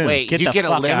 I'm Spoon. Wait, you the get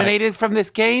fuck out. eliminated from this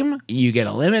game? You get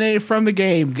eliminated from the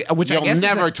game, which I You'll guess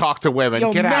never talk to women.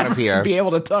 You'll Get out never of here. be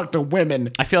able to talk to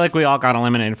women. I feel like we all got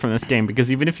eliminated from this game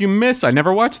because even if you miss, I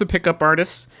never watched The Pickup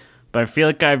Artists, but I feel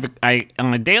like I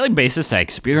on a daily basis I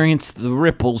experience the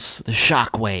ripples, the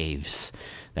shock waves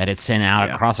that it sent out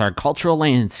across our cultural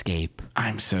landscape.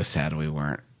 I'm so sad we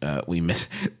weren't. We missed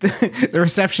the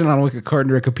reception on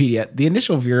according to Wikipedia. The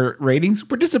initial viewer ratings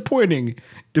were disappointing,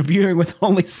 debuting with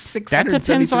only That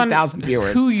depends on 673,000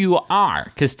 viewers. who you are.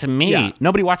 Because to me, Yeah.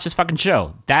 nobody watched this fucking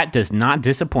show. That does not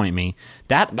disappoint me.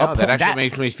 That No, that actually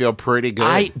makes me feel pretty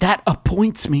good. that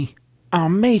appoints me a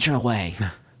major way.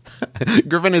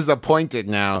 Griffin is appointed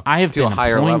now I have to been a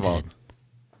higher appointed. level.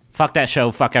 Fuck that show.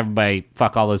 Fuck everybody.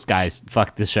 Fuck all those guys.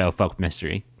 Fuck this show. Fuck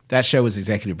mystery. That show was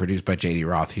executive produced by J.D.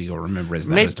 Roth, who you'll remember as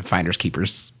the Maybe- host of Finders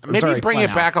Keepers. Maybe bring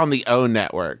it back on the O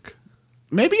network.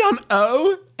 Maybe on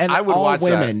O, and I would all watch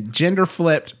that. women, gender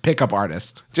flipped pickup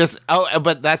artist.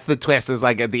 But that's the twist. Is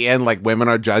like at the end, like women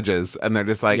are judges, and they're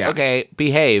just like, Yeah. okay,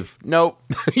 behave. Nope,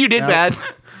 you did Nope. bad.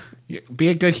 Be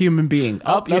a good human being.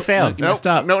 Oh, you failed. You messed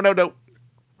up. No.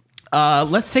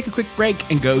 Let's take a quick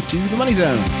break and go to the Money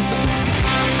Zone.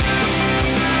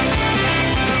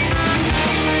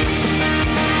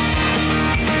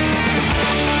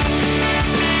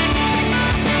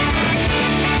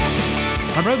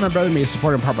 My brother, me is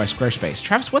supported in part by Squarespace.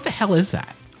 Travis, what the hell is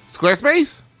that?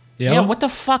 Squarespace? Yeah. What the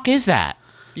fuck is that?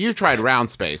 You tried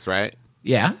Roundspace, right?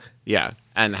 Yeah. Yeah,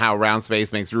 and how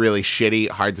Roundspace makes really shitty,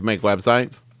 hard to make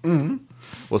websites. Mm-hmm.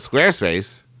 Well,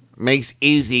 Squarespace makes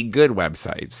easy, good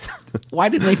websites. Why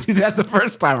didn't they do that the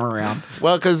first time around?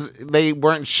 Well, because they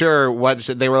weren't sure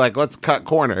they were like, let's cut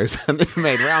corners, and they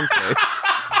made Roundspace.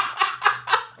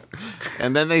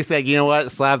 And then they said, you know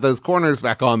what? Slap those corners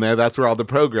back on there. That's where all the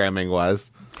programming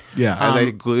was. Yeah. And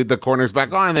they glued the corners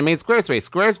back on, and they made Squarespace.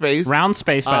 Squarespace.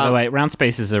 Roundspace, by the way,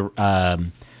 Roundspace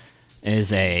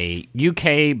is a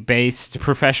UK based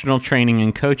professional training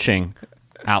and coaching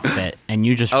outfit, and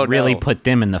you just really put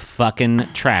them in the fucking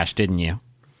trash, didn't you?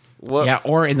 Whoops. Yeah,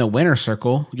 or in the winner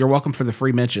circle. You're welcome for the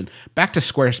free mention. Back to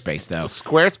Squarespace, though.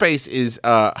 Squarespace is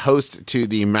host to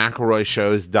the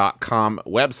McElroyShows.com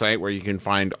website, where you can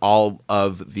find all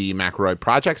of the McElroy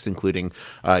projects, including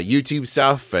YouTube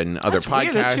stuff and other That's podcasts.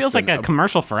 weird. This feels like a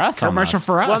commercial for us. Commercial almost.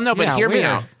 for us. Well, no, but Yeah, hear me weird.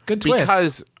 out. Good twist.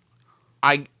 Because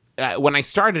when I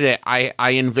started it, I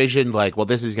envisioned like, well,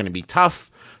 this is going to be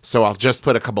tough, so I'll just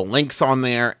put a couple links on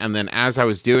there. And then as I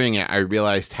was doing it, I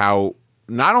realized how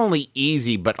not only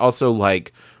easy, but also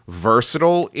like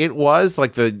versatile it was.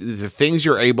 Like the things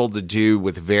you're able to do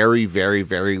with very, very,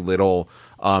 very little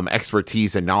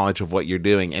expertise and knowledge of what you're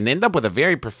doing, and end up with a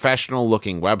very professional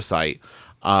looking website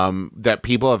that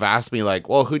people have asked me like,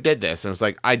 well, who did this? And I was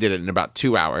like, I did it in about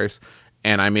 2 hours.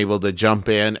 And I'm able to jump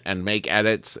in and make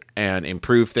edits and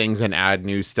improve things and add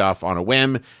new stuff on a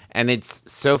whim. And it's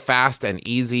so fast and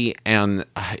easy. And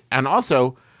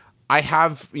also, I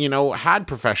have, had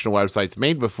professional websites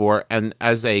made before. And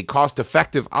as a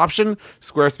cost-effective option,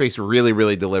 Squarespace really,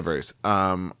 really delivers.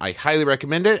 I highly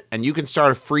recommend it. And you can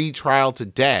start a free trial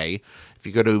today if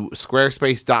you go to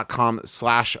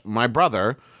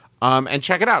squarespace.com/mybrother and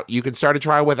check it out. You can start a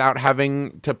trial without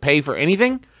having to pay for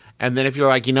anything. And then if you're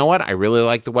like, you know what, I really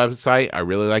like the website, I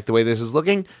really like the way this is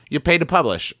looking, you pay to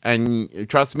publish. And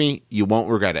trust me, you won't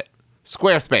regret it.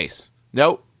 Squarespace.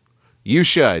 Nope. You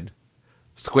should.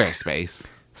 Squarespace.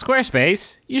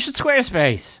 Squarespace. You should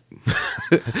Squarespace.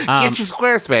 Get your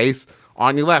Squarespace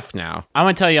on your left now. I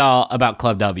want to tell y'all about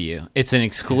Club W. It's an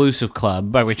exclusive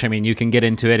club, by which I mean you can get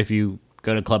into it if you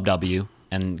go to Club W.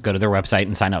 and go to their website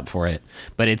and sign up for it.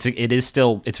 But it's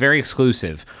very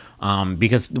exclusive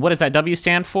because what does that W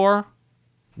stand for?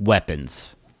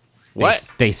 Weapons.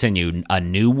 What? They send you a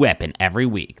new weapon every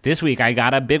week. This week I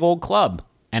got a big old club,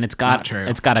 and it's got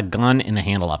a gun in the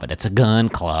handle of it. It's a gun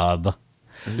club.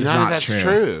 None of that's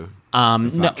true.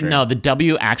 No, the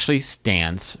W actually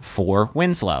stands for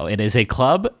Winslow. It is a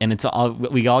club, and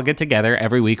we all get together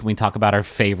every week and we talk about our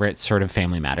favorite sort of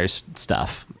Family Matters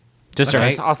stuff.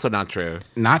 That's also not true.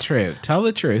 Not true. Tell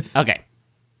the truth. Okay.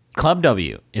 Club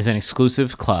W is an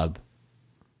exclusive club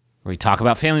where we talk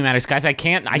about Family Matters. Guys, I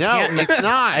can't. No, it's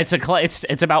not. It's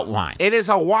about wine. It is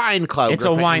a wine club. It's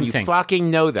a wine and thing. You fucking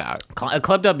know that.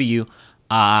 Club W,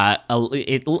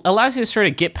 it allows you to sort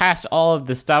of get past all of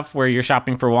the stuff where you're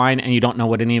shopping for wine and you don't know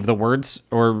what any of the words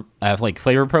or like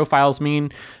flavor profiles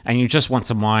mean, and you just want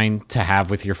some wine to have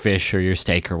with your fish or your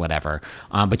steak or whatever.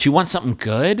 But you want something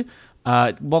good.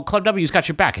 Well, Club W's got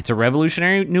your back. It's a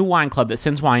revolutionary new wine club that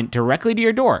sends wine directly to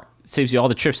your door. It saves you all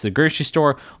the trips to the grocery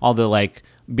store, all the like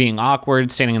being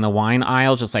awkward, standing in the wine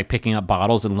aisle, just like picking up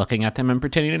bottles and looking at them and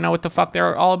pretending to know what the fuck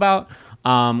they're all about.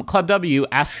 Club W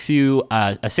asks you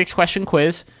a 6-question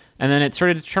quiz, and then it sort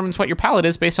of determines what your palate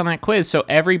is based on that quiz. So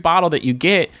every bottle that you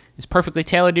get is perfectly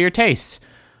tailored to your tastes.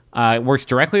 It works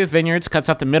directly with vineyards, cuts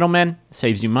out the middlemen,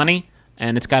 saves you money,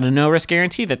 and it's got a no-risk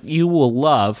guarantee that you will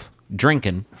love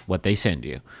drinking what they send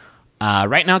you.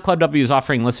 Right now, Club W is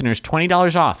offering listeners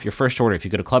 $20 off your first order if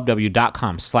you go to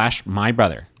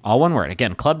clubw.com/mybrother. All one word.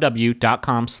 Again,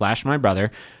 clubw.com/mybrother.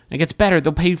 And it gets better.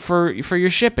 They'll pay for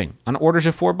your shipping on orders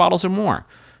of 4 bottles or more.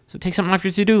 So take something off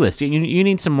your to-do list. You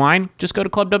need some wine? Just go to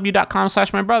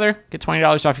clubw.com/mybrother. Get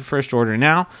 $20 off your first order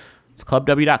now. It's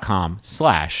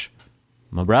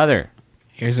clubw.com/mybrother.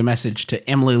 Here's a message to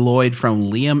Emily Lloyd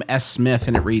from Liam S. Smith,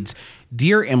 and it reads,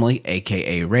 Dear Emily,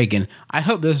 a.k.a. Reagan, I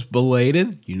hope this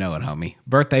belated, you know it, homie,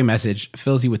 birthday message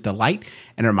fills you with delight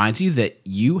and reminds you that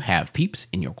you have peeps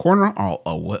in your corner all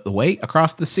the way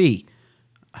across the sea.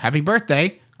 Happy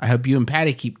birthday. I hope you and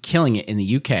Patty keep killing it in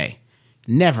the UK.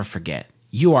 Never forget,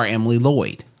 you are Emily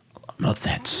Lloyd. No,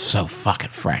 that's so fucking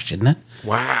fresh, isn't it?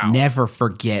 Wow. Never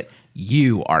forget,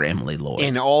 you are Emily Lloyd.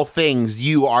 In all things,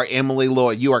 you are Emily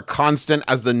Lloyd. You are constant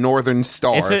as the northern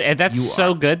star. That's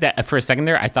so good that for a second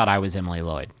there, I thought I was Emily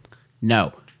Lloyd.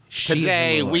 No.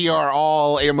 Today, we are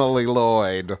all Emily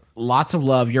Lloyd. Lots of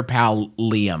love, your pal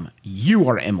Liam. You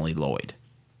are Emily Lloyd.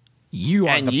 You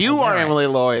are and you are Emily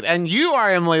Lloyd. And you are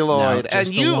Emily Lloyd. No,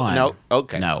 and you no,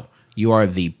 okay. No. You are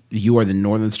the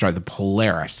northern star, the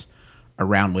Polaris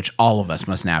around which all of us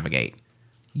must navigate.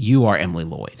 You are Emily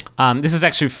Lloyd. This is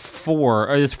actually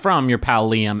from your pal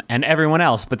Liam and everyone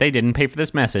else, but they didn't pay for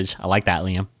this message. I like that,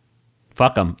 Liam.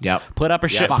 Fuck them. Yep. Put up or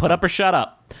shut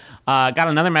up. Got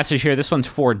another message here. This one's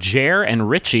for Jer and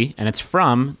Richie, and it's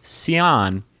from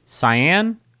Cyan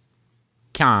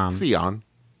Khan.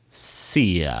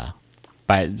 Sia,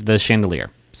 by the Chandelier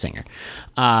singer.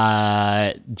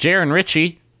 Jer and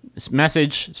Richie, this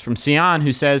message is from Cyan,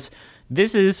 who says,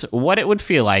 This is what it would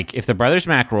feel like if the brothers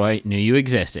McElroy knew you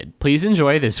existed. Please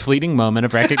enjoy this fleeting moment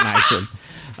of recognition.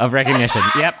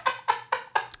 Yep.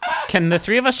 Can the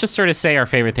three of us just sort of say our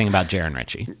favorite thing about Jer and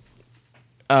Richie?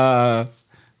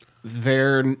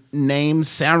 Their names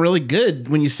sound really good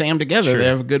when you say them together. Sure. They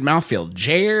have a good mouthfeel.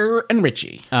 Jer and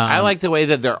Richie. I like the way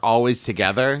that they're always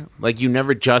together. Like, you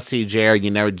never just see Jer,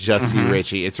 you never just see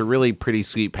Richie. It's a really pretty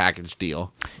sweet package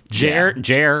deal.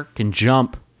 Jer can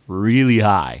jump really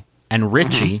high. And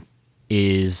Richie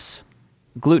is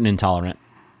gluten intolerant.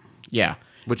 Yeah.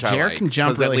 Which Jer I like. Can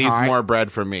jump really leaves high. more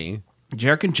bread for me.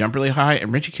 Jer can jump really high,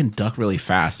 and Richie can duck really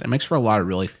fast. It makes for a lot of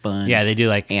really fun they do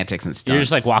like antics and stuff. You're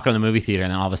just like walking in the movie theater,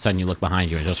 and then all of a sudden you look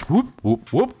behind you and just whoop,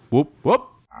 whoop, whoop, whoop, whoop.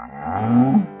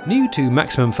 New to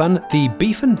Maximum Fun, the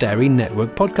Beef and Dairy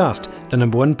Network podcast, the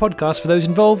 #1 podcast for those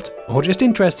involved or just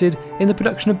interested in the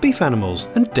production of beef animals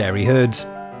and dairy herds.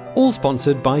 All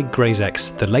sponsored by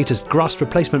GrazeX, the latest grass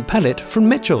replacement pellet from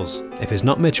Mitchell's. If it's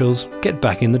not Mitchell's, get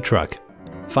back in the truck.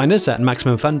 Find us at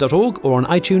MaximumFun.org or on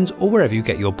iTunes or wherever you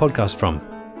get your podcast from.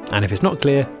 And if it's not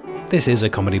clear, this is a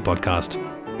comedy podcast.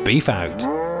 Beef out.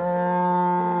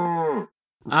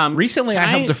 Recently, I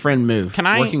helped a friend move.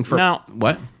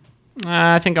 What?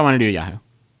 I think I want to do Yahoo.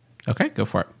 Okay, go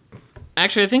for it.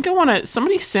 Actually, I think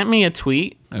somebody sent me a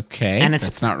tweet. Okay, and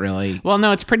it's not really... Well,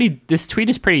 no, this tweet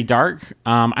is pretty dark.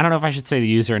 I don't know if I should say the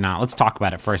user or not. Let's talk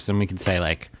about it first, and we can say,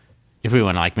 like, if we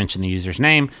want to, like, mention the user's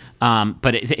name.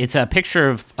 But it's a picture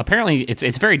of, apparently,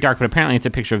 it's very dark, but apparently it's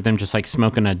a picture of them just, like,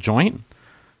 smoking a joint.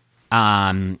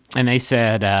 And they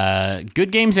said,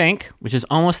 Good Games Inc., which is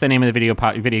almost the name of the video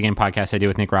game podcast I do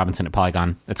with Nick Robinson at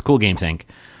Polygon. That's Cool Games Inc.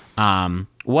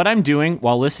 what I'm doing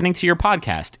while listening to your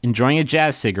podcast, enjoying a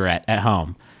jazz cigarette at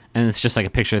home. And it's just like a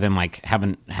picture of them like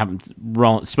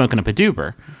smoking up a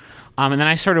duper. And then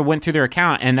I sort of went through their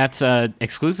account, and that's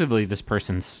exclusively this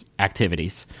person's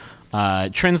activities.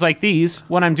 Trends like these,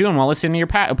 what I'm doing while listening to your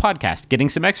podcast, getting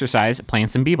some exercise, playing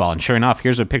some b-ball. And sure enough,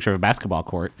 here's a picture of a basketball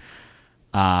court.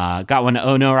 Got one to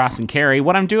Oh No, Ross and Carrie.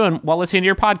 What I'm doing while listening to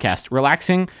your podcast,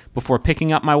 relaxing before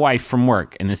picking up my wife from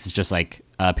work. And this is just like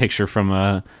a picture from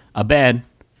a bed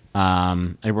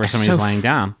where somebody's laying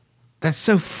down. That's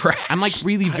so fresh. I'm like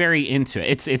really very into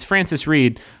it. It's Francis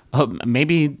Reed.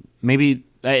 Maybe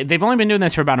they've only been doing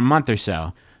this for about a month or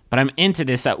so, but I'm into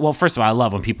this. Well, first of all, I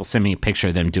love when people send me a picture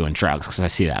of them doing drugs because I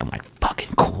see that. I'm like,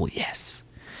 fucking cool. Yes,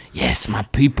 my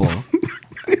people.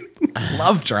 I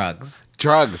love drugs.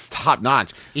 Drugs, top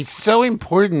notch. It's so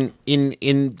important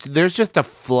in there's just a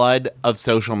flood of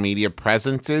social media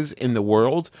presences in the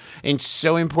world, and it's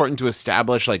so important to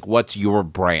establish like what's your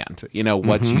brand. You know,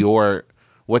 what's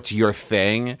your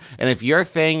thing? And if your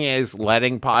thing is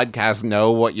letting podcasts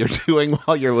know what you're doing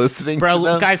while you're listening to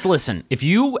them. Guys, listen. If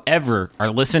you ever are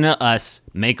listening to us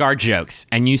make our jokes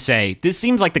and you say, this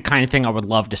seems like the kind of thing I would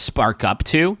love to spark up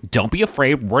to, don't be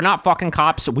afraid. We're not fucking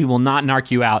cops. We will not narc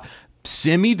you out.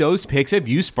 Send me those pics of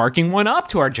you sparking one up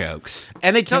to our jokes.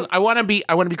 And it does, I want to be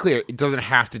clear. It doesn't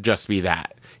have to just be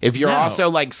that. If you're also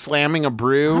like slamming a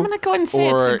brew, I'm gonna go ahead and say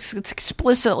it's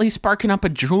explicitly sparking up a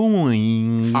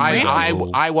joint.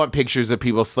 I want pictures of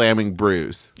people slamming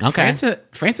brews. Okay.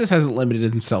 Francis hasn't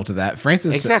limited himself to that.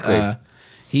 Francis Exactly.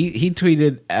 He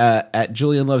tweeted at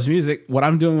Julian Loves Music, what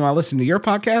I'm doing while listening to your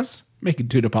podcast, making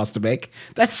tuna pasta bake.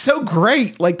 That's so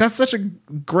great. Like that's such a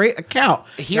great account.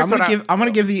 I'm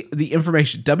gonna give the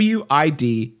information.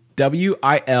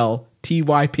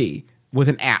 WIDWILTYP with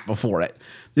an @ before it.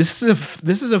 This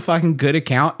is a fucking good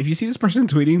account. If you see this person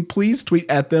tweeting, please tweet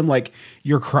at them like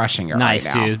you're crushing it nice,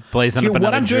 right now. Dude. Blazing up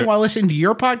what I'm doing while listening to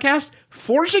your podcast,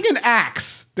 forging an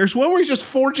axe. There's one where he's just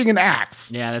forging an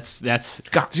axe. Yeah, that's.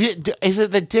 God. Is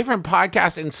it that different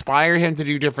podcasts inspire him to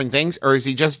do different things, or is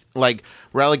he just like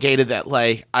relegated that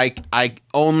like I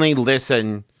only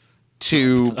listen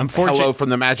to Hello from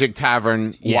the Magic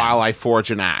Tavern while I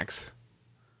forge an axe?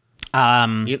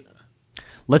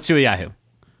 Let's do a Yahoo.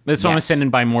 This one was sent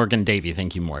in by Morgan Davey.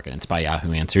 Thank you, Morgan. It's by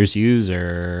Yahoo Answers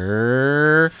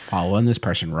user. Following this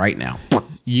person right now.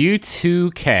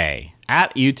 U2K.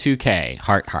 At U2K.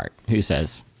 Heart. Who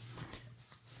says,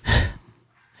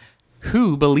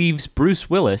 who believes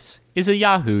Bruce Willis is a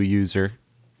Yahoo user?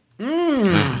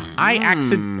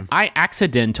 I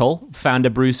accidental found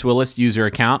a Bruce Willis user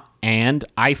account, and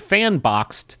I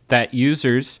fanboxed that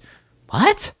user's...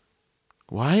 What?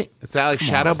 What? Is that like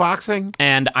shadow boxing?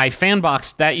 And I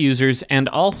fanboxed that user's and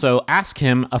also ask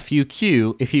him a few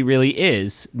Q if he really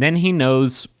is. Then he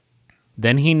knows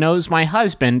my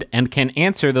husband and can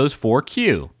answer those 4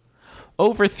 Q.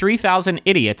 Over 3,000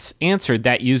 idiots answered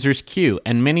that user's Q,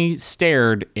 and many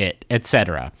stared it,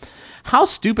 etc. How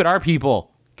stupid are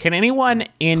people? Can anyone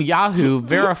in Yahoo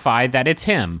verify that it's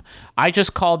him? I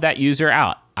just called that user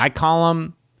out. I call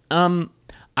him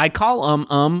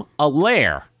a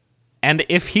lair. And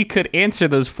if he could answer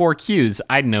those 4 Qs,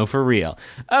 I'd know for real.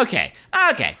 Okay.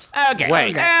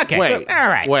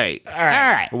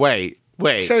 Wait.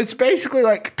 So it's basically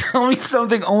like, tell me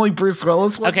something only Bruce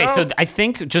Willis would know. So I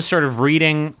think just sort of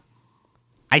reading,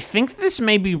 I think this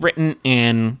may be written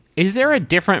in, is there a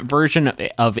different version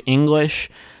of English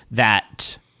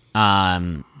that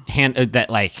that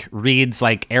like reads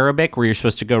like Arabic where you're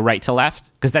supposed to go right to left?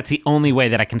 Because that's the only way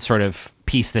that I can sort of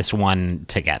piece this one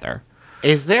together.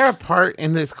 Is there a part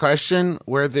in this question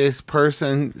where this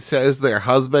person says their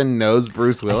husband knows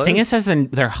Bruce Willis? I think it says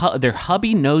their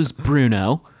hubby knows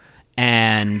Bruno,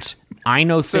 and I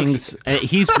know things.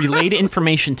 He's relayed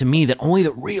information to me that only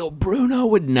the real Bruno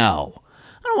would know.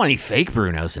 I don't want any fake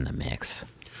Brunos in the mix.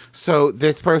 So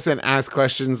this person asked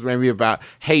questions maybe about,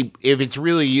 hey, if it's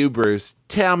really you, Bruce,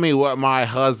 tell me what my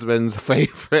husband's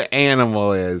favorite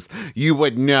animal is. You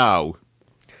would know.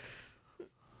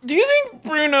 Do you think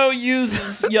Bruno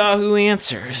uses Yahoo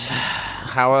Answers?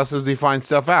 How else does he find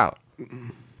stuff out?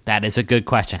 That is a good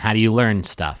question. How do you learn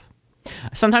stuff?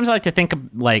 Sometimes I like to think of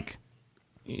like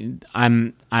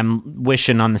I'm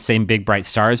wishing on the same big bright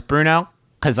star as Bruno,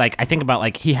 because like I think about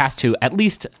like he has to at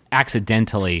least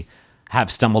accidentally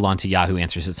have stumbled onto Yahoo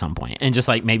Answers at some point, and just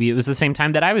like maybe it was the same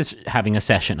time that I was having a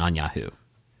session on Yahoo.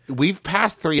 We've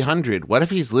passed 300. What if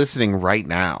he's listening right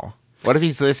now? What if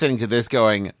he's listening to this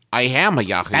going, I am a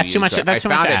Yahoo That's user. Too much. That's I too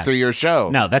found much it through your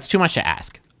show. No, that's too much to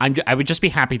ask. I would just be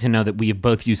happy to know that we have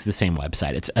both used the same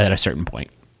website. It's at a certain point.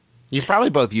 You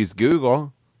probably both use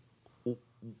Google.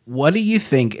 What do you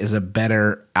think is a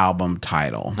better album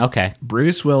title? Okay.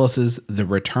 Bruce Willis's The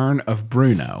Return of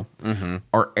Bruno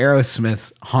or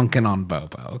Aerosmith's Honkin' on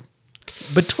Bobo?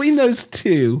 Between those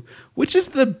two, which is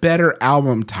the better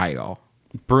album title?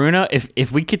 Bruno,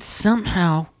 if we could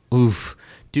somehow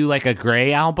do like a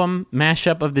gray album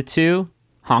mashup of the two,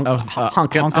 Honkin'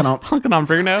 on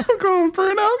Bruno. Honkin' on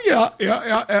Bruno?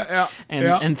 Yeah.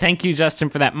 And thank you, Justin,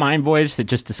 for that mind voyage that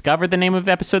just discovered the name of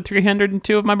episode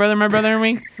 302 of My Brother and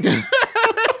Me.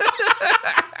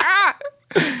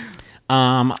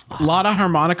 A lot of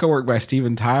harmonica work by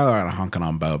Steven Tyler on Honkin'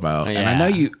 on Bobo. Yeah.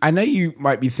 And I know you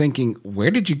might be thinking,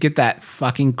 where did you get that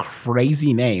fucking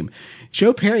crazy name?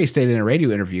 Joe Perry stated in a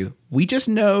radio interview, we just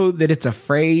know that it's a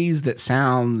phrase that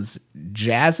sounds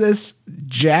jazzish,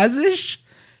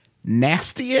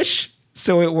 nasty-ish,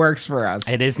 so it works for us.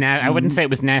 It is I wouldn't say it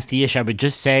was nasty-ish. I would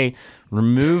just say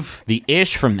remove the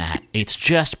ish from that. It's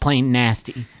just plain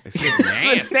nasty. It's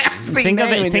just nasty. Think of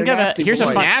it. Here's a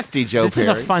fun nasty Joe This is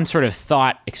a Perry. fun sort of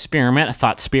thought experiment, a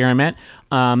thought experiment.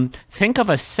 Think of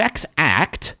a sex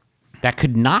act that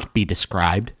could not be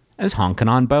described as honkin'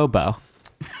 on Bobo.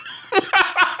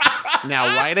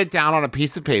 Now write it down on a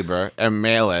piece of paper and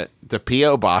mail it to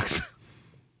P.O. Box.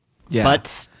 Yeah.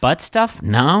 Butt stuff?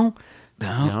 No.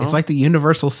 It's like the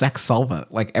universal sex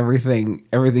solvent. Like everything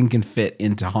can fit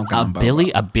into Honkin' on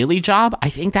Bobo. A Billy job? I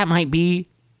think that might be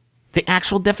the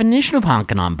actual definition of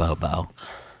honkin' on Bobo.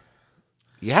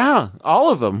 Yeah,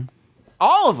 all of them.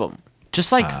 All of them.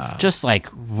 Just like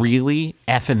really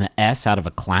effing the S out of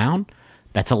a clown.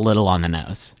 That's a little on the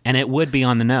nose. And it would be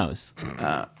on the nose.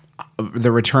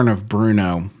 The Return of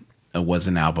Bruno was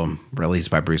an album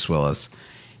released by Bruce Willis.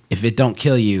 If It Don't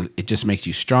Kill You, It Just Makes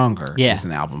You Stronger is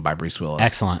an album by Bruce Willis.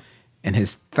 Excellent. And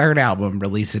his third album,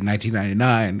 released in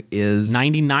 1999, is...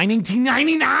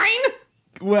 1999?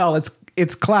 Well,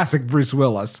 it's classic Bruce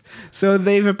Willis. So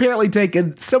they've apparently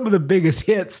taken some of the biggest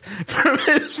hits from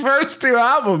his first two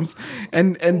albums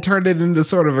and turned it into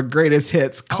sort of a greatest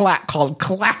hits called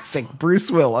Classic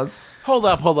Bruce Willis. Hold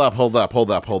up.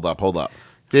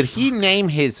 Did he name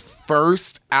his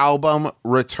first album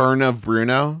Return of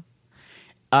Bruno?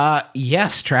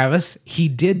 Yes, Travis. He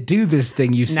did do this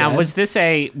thing you said. Now, was this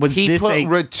a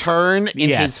Return in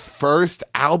Yes. his first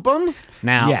album?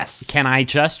 Now, Yes. Can I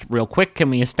just real quick? Can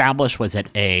we establish was it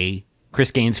a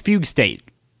Chris Gaines fugue state,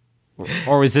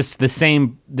 or was this the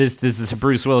same? This a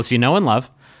Bruce Willis you know and love?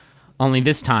 Only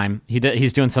this time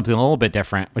he's doing something a little bit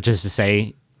different, which is to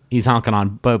say he's honking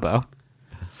on Bobo.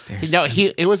 No,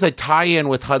 it was a tie-in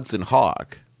with Hudson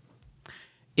Hawk.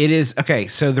 It is okay.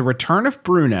 So the Return of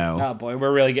Bruno. Oh boy,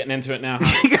 we're really getting into it now.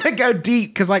 You gotta go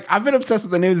deep because, like, I've been obsessed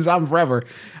with the name of this album forever.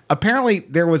 Apparently,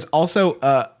 there was also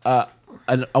a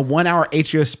 1 hour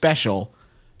HBO special.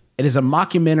 It is a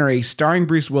mockumentary starring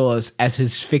Bruce Willis as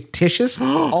his fictitious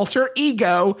alter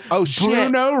ego. Oh, shit.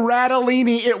 Bruno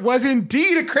Radellini. It was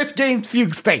indeed a Chris Gaines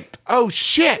fugue state. Oh,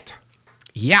 shit.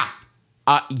 Yeah.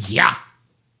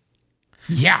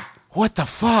 Yeah. What the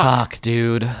fuck? Fuck,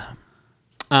 dude.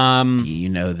 You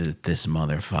know that this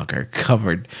motherfucker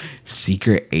covered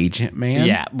Secret Agent Man?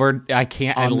 Yeah, I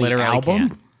can't. I On the literally album?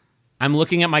 can't. I'm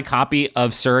looking at my copy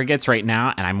of Surrogates right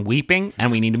now, and I'm weeping,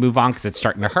 and we need to move on because it's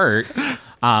starting to hurt.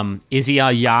 Is he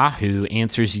a Yahoo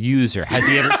Answers user? Has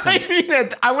he ever I mean,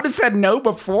 I would have said no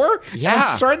before. Yeah.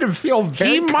 I'm starting to feel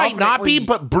very He might not be, confidently-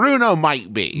 but Bruno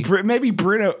might be. Maybe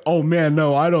Bruno. Oh man,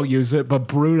 no, I don't use it, but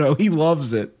Bruno, he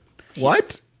loves it.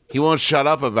 What? He won't shut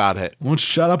up about it. Won't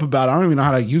shut up about it. I don't even know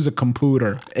how to use a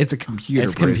computer. It's a computer.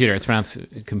 It's Bruce. computer. It's pronounced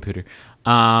computer.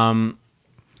 I'm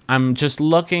just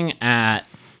looking at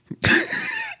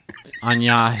on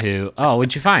Yahoo. Oh,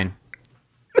 what'd you find?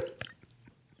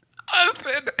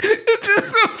 It's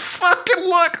just a fucking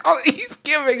look he's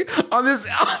giving on this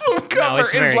album cover.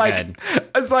 it's very good.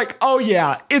 It's like, oh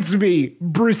yeah, it's me,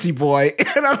 Brucey boy,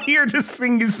 and I'm here to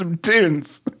sing you some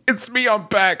tunes. It's me. I'm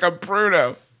back. I'm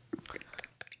Bruno.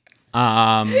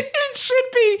 It should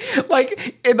be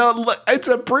like it's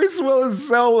a Bruce Willis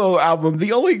solo album.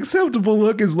 The only acceptable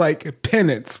look is like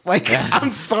penance. Like,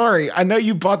 I'm sorry, I know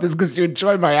you bought this because you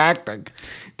enjoy my acting.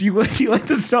 Do you like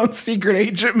the song Secret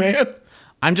Agent Man?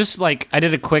 I'm just like, I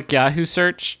did a quick Yahoo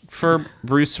search for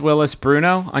Bruce Willis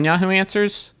Bruno on Yahoo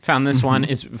Answers. Found this one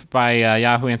is by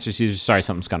Yahoo Answers user. Sorry,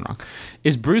 something's gone wrong.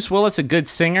 Is Bruce Willis a good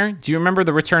singer? Do you remember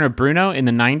the return of Bruno in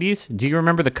the 90s? Do you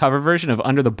remember the cover version of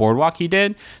Under the Boardwalk he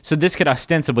did? So this could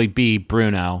ostensibly be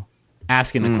Bruno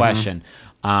asking the question.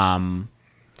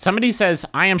 Somebody says,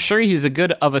 I am sure he's a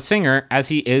good of a singer as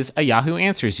he is a Yahoo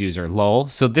Answers user. Lol.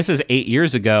 So this is 8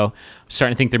 years ago. I'm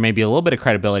starting to think there may be a little bit of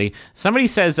credibility. Somebody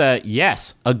says,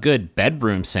 yes, a good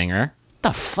bedroom singer.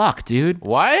 The fuck, dude?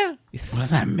 What? What does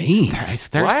that mean? He's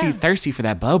thirsty, What? thirsty for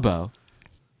that Bobo.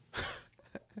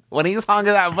 When he's hung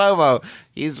to that Bobo,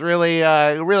 he's really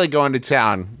going to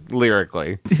town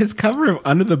lyrically. His cover of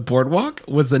Under the Boardwalk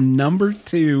was the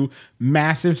 #2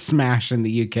 massive smash in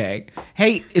the UK.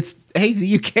 Hey,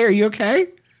 the UK, are you okay?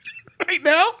 Right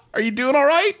now? Are you doing all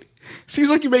right? Seems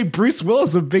like you made Bruce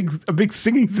Willis a big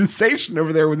singing sensation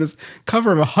over there with this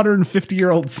cover of a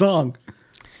 150-year-old song.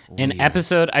 In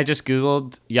episode, I just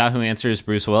Googled Yahoo Answers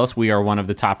Bruce Willis. We are one of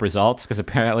the top results because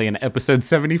apparently in episode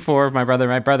 74 of My Brother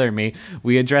and Me,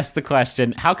 we addressed the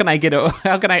question, how can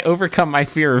I overcome my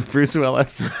fear of Bruce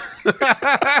Willis? Do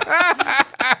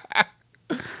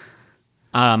you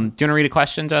want to read a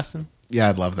question, Justin? Yeah,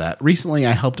 I'd love that. Recently,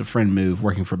 I helped a friend move,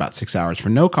 working for about 6 hours for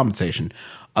no compensation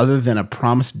other than a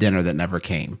promised dinner that never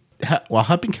came. While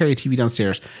helping carry a TV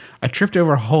downstairs, I tripped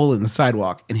over a hole in the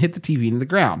sidewalk and hit the TV into the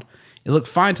ground. It looked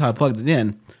fine till I plugged it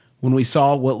in when we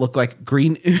saw what looked like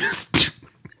green ooze.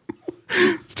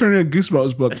 It's turning into a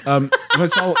Goosebumps book. When I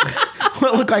saw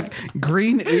what looked like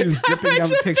green ooze dripping down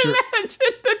the picture. Imagine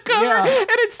the cover, Yeah, and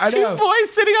it's I two know. boys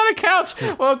sitting on a couch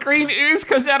while green ooze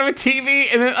comes out of a TV,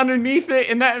 and then underneath it,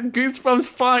 in that Goosebumps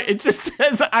font, it just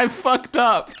says, I fucked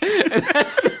up. And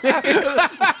that's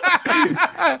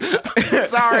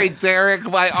Sorry, Derek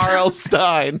by R.L.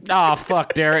 Stein. oh,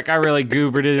 fuck, Derek. I really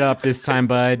goobered it up this time,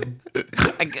 bud.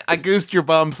 I goosed your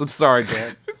bums. I'm sorry,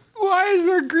 Derek. Why is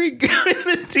there green goo in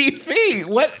the TV?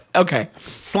 What? Okay.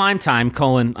 Slime time,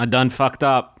 I done fucked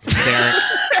up, Derek.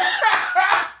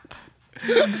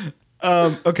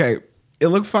 Okay. It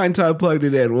looked fine till I plugged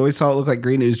it in. When we saw it look like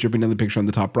green ooze dripping down the picture on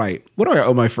the top right. What do I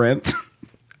owe my friend?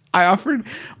 I offered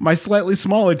my slightly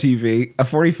smaller TV, a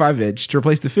 45-inch, to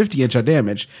replace the 50-inch I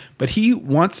damaged, but he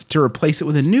wants to replace it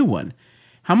with a new one.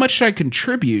 How much should I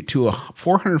contribute to a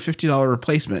 $450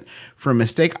 replacement for a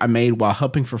mistake I made while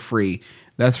helping for free?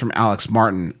 That's from Alex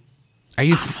Martin. Are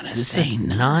you say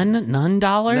none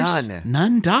dollars?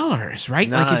 $9, right?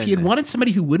 Like if he had None. wanted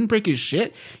somebody who wouldn't break his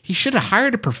shit, he should have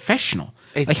hired a professional.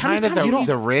 It's Like, how many kind of times you don't-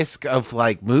 the risk of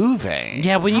like moving.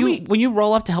 Yeah, when you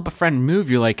roll up to help a friend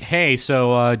move, you're like, hey,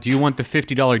 so do you want the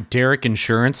 $50 Derek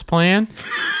insurance plan?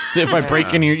 So if I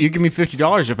break into you give me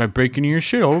 $50. If I break into your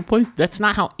shit, I'll replace. That's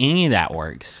not how any of that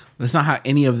works. That's not how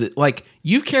any of the, like,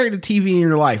 you've carried a TV in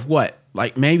your life, what,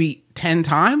 like maybe 10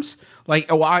 times?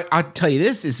 Like, oh, I'll tell you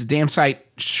this, it's a damn sight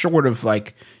short of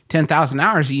like 10,000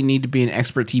 hours. You need to be an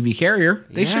expert TV carrier.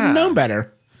 They should have known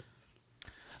better.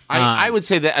 I would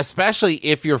say that especially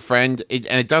if your friend, and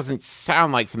it doesn't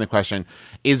sound like from the question,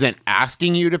 isn't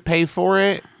asking you to pay for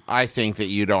it, I think that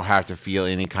you don't have to feel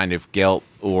any kind of guilt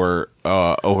or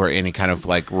any kind of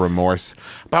like remorse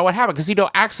about what happened, because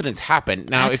accidents happen.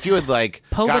 Now, if you had like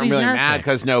gotten Nobody's really nervous. mad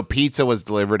because no pizza was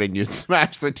delivered and you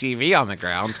smashed the TV on the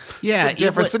ground, Yeah, it's a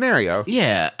different scenario.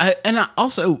 Yeah,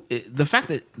 also the fact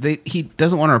that he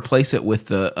doesn't want to replace it with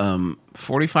the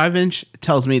 45-inch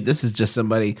tells me this is just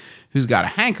somebody who's got a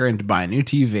hankering to buy a new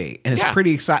TV, and it's Yeah.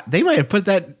 pretty exciting. They might have put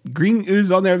that green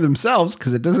ooze on there themselves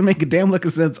because it doesn't make a damn lick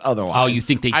of sense otherwise. Oh, you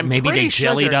think I'm they pretty sure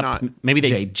jellied they're up? not. Maybe They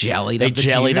they jellied they up the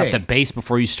jellied TV. up the base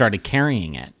before you started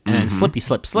carrying it, and then slippy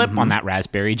slip on that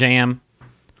raspberry jam.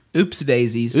 Oops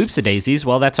daisies. Oops a daisies.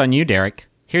 Well, that's on you, Derek.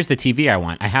 Here's the TV I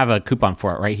want. I have a coupon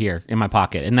for it right here in my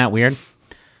pocket. Isn't that weird?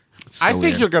 I think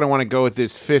weird. you're going to want to go with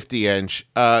this 50-inch.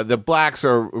 The blacks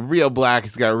are real black.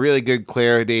 It's got really good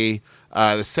clarity.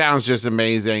 The sound's just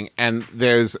amazing, and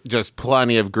there's just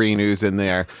plenty of green ooze in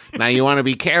there. Now, you want to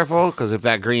be careful, because if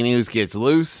that green ooze gets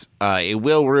loose, it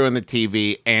will ruin the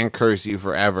TV and curse you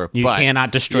forever. You But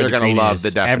cannot destroy you're the gonna green love ooze.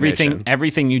 the definition.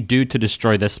 Everything you do to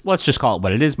destroy this, let's just call it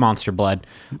what it is, monster blood,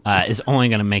 is only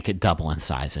going to make it double in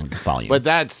size and volume. But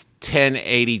that's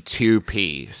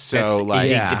 1082p. So,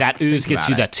 That's- that ooze think gets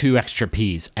you about that 2 extra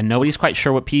P's, and nobody's quite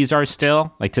sure what P's are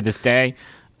still, like to this day.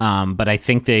 But I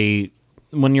think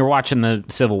when you're watching the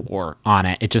Civil War on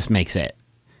it, it just makes it.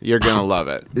 you're going to love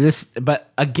it. But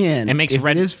again, It makes if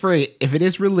red- it is free, if it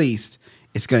is released,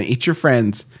 it's going to eat your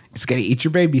friends. It's going to eat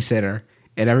your babysitter,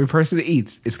 and every person that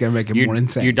eats, it's going to make it more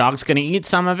insane. Your dog's gonna eat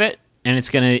some of it, and it's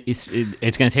gonna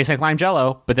taste like lime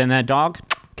jello. But then that dog,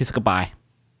 kiss it goodbye.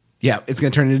 Yeah, it's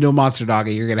going to turn into a monster dog,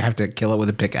 and you're going to have to kill it with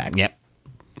a pickaxe. Yep.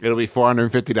 It'll be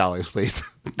 $450, please.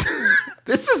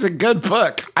 This is a good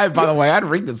book. By the way, I'd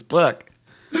read this book.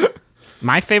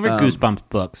 My favorite Goosebumps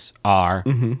books are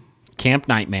Camp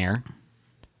Nightmare,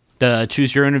 the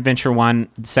Choose Your Own Adventure one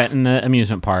set in the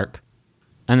amusement park,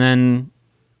 and then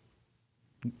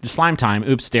Slime Time.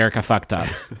 Oops, Derek, I fucked up.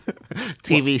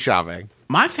 TV shopping.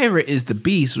 My favorite is The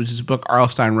Beast, which is a book R.L.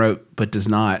 Stein wrote, but does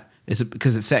not. It's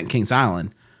because it's set in Kings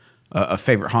Island, a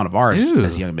favorite haunt of ours Ooh.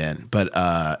 as young men. But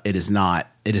it is not.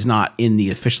 It is not in the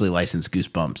officially licensed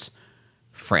Goosebumps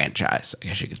franchise, I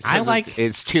guess you could say. I like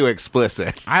It's too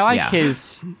explicit. I like Yeah.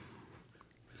 his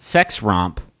sex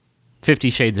romp, 50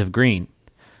 Shades of Green.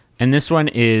 And this one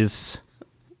is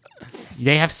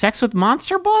they have sex with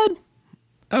monster blood?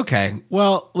 Okay.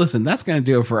 Well, listen, that's going to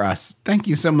do it for us. Thank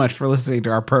you so much for listening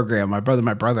to our program, My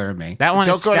Brother, and Me. That one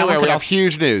Don't is go that anywhere. one We could have also-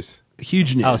 huge news.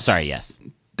 Huge news. Oh, sorry, yes.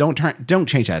 Don't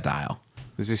change that dial.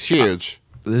 This is huge.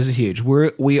 This is huge.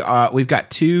 We've got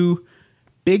two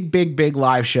big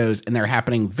live shows, and they're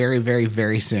happening very, very,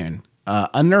 very soon.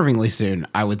 Unnervingly soon,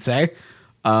 I would say.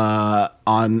 Well,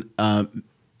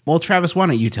 Travis, why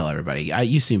don't you tell everybody?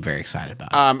 You seem very excited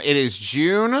about it. It is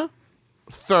June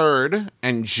 3rd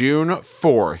and June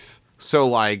 4th. So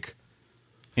like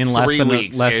In less 3 than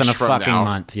weeks a ish from fucking now.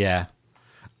 month, yeah.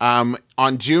 On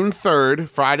June 3rd,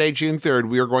 Friday, June 3rd,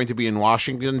 we are going to be in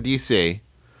Washington, D.C.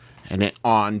 And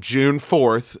on June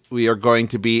 4th, we are going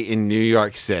to be in New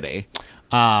York City.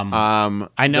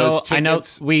 I know those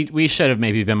tickets- we should have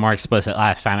maybe been more explicit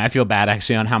last time. I feel bad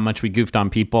actually on how much we goofed on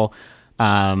people.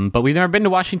 But we've never been to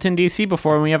Washington, D.C.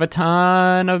 before, and we have a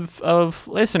ton of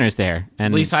listeners there.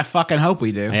 And At least I fucking hope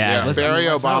we do. Yeah. Listen, Barry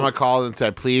let's Obama hope. called and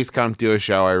said, please come do a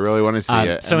show. I really want to see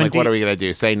it. so And like, indeed- what are we going to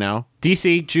do? Say no?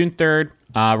 DC, June 3rd,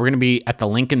 we're going to be at the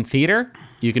Lincoln Theater.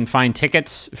 You can find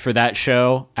tickets for that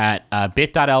show at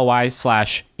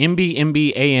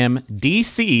bit.ly/MBMBaM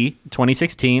DC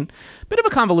 2016. Bit of a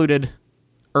convoluted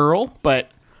URL,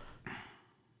 but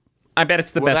I bet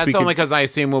it's the Well, best we that's only could. because I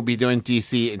assume we'll be doing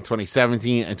DC in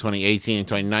 2017 and 2018 and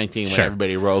 2019 when Sure.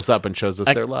 everybody rolls up and shows us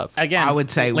their love. Again, I would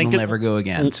say Lincoln, we'll never go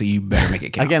again, so you better make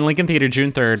it count. Again, Lincoln Theater,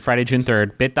 June 3rd, Friday, June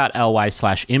 3rd,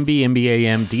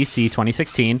 bit.ly/MBMBAM DC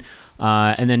 2016.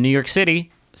 And then New York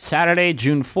City, Saturday,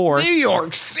 June 4th. New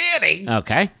York City.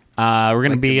 Okay. We're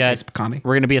gonna be the at Piscopani.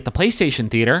 we're gonna be at the PlayStation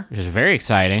Theater, which is very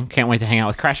exciting. Can't wait to hang out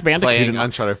with Crash Bandicoot. Playing and-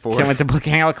 Uncharted 4. Can't wait to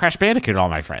hang out with Crash Bandicoot, all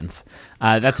my friends.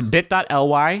 That's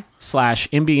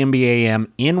bit.ly/MBMBAM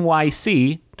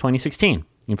NYC 2016. You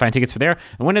can find tickets for there.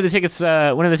 And when do the tickets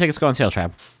go on sale,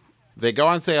 Trav? They go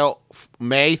on sale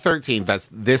May 13th. That's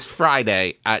this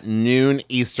Friday at noon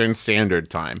Eastern Standard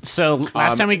Time. So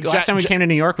last time we came to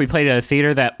New York, we played at a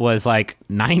theater that was like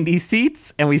 90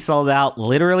 seats, and we sold out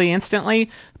literally instantly.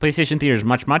 The PlayStation Theater is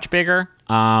much bigger.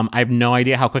 I have no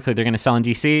idea how quickly they're going to sell in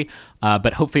DC,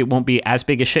 but hopefully it won't be as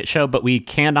big a shit show. But we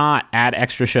cannot add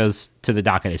extra shows to the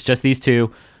docket. It's just these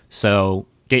two. So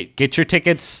get your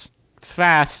tickets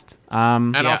fast.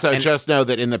 And also, just know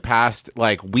that in the past,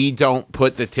 like, we don't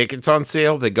put the tickets on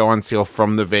sale. They go on sale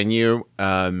from the venue.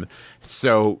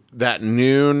 So that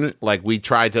noon, like, we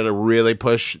tried to really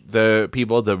push the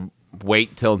people to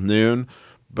wait till noon,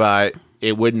 but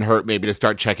it wouldn't hurt maybe to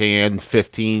start checking in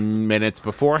 15 minutes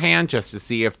beforehand just to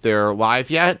see if they're live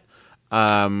yet.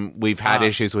 We've had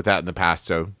issues with that in the past,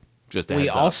 so just a We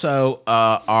heads up. also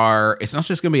are. It's not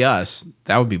just going to be us.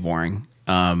 That would be boring.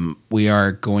 We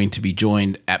are going to be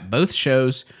joined at both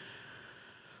shows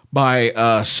by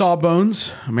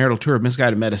Sawbones, a marital tour of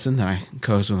misguided medicine that I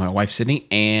co-host with my wife Sydney,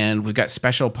 and we've got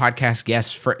special podcast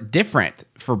guests for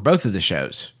both of the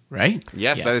shows. Right?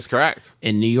 Yes, that is correct.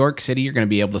 In New York City, you're going to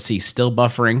be able to see Still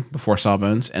Buffering before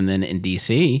Sawbones, and then in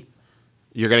DC,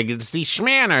 You're going to get to see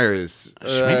Schmanners,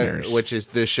 Schmanners. which is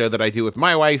the show that I do with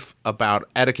my wife about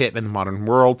etiquette in the modern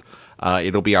world.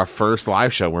 It'll be our first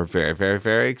live show. We're very, very,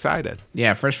 very excited.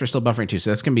 yeah, first for Still Buffering too.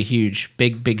 So that's going to be huge,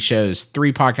 big shows.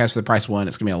 3 podcasts for the price of 1.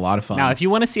 It's going to be a lot of fun. Now, if you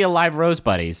want to see a live Rose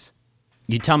Buddies,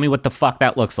 you tell me what the fuck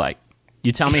that looks like.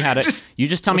 You tell me how to. You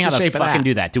just tell me how what's the to shape of fucking that?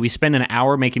 do that. Do we spend an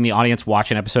hour making the audience watch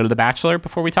an episode of The Bachelor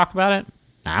before we talk about it?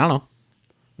 I don't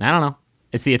know.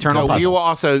 It's the eternal So we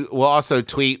puzzle. will also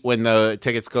tweet when the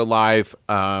tickets go live.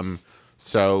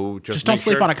 So just don't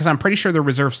sleep on it because I'm pretty sure they're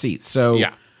reserved seats. So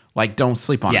Yeah. like, don't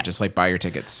sleep on Yeah. it. Just like buy your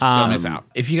tickets. Don't miss out.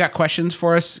 If you got questions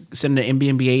for us, send them to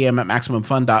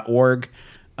mbmbam@maximumfun.org.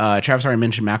 Travis already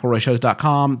mentioned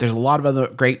McElroyShows.com. There's a lot of other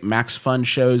great Max Fun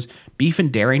shows. Beef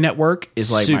and Dairy Network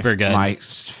is like Super good. my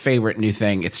favorite new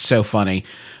thing. It's so funny.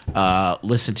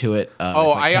 Listen to it.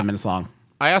 It's like 10 minutes long.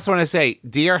 I also want to say,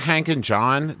 Dear Hank and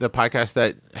John, the podcast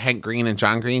that Hank Green and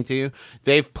John Green do,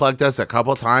 they've plugged us a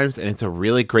couple times, and it's a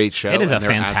really great show. It is a and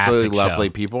they're fantastic absolutely show. lovely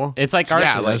people. It's like our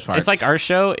Yeah, show. like- parts. It's like our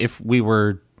show if we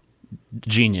were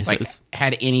geniuses. Like,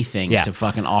 had anything Yeah. to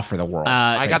fucking offer the world.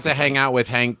 I got to hang out with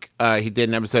Hank. He did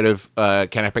an episode of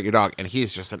Can I Pet Your Dog? And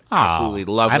he's just an absolutely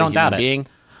lovely I don't doubt human it.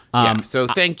 being. So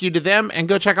thank you to them, and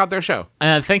go check out their show.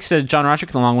 Thanks to John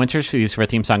Roderick and the Long Winters for the use of our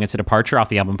theme song. It's a departure off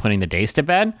the album Putting the Days to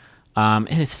Bed.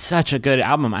 It's such a good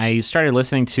album. I started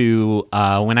listening to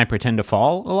When I Pretend to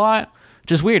Fall a lot,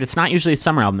 which is weird. It's not usually a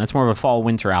summer album. That's more of a fall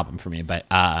winter album for me. But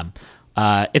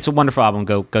It's a wonderful album.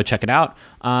 Go check it out.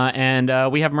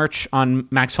 And we have merch on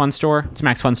Max Fun Store. It's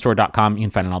maxfunstore.com. You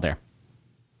can find it all there.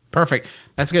 Perfect.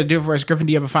 That's going to do it for us. Griffin,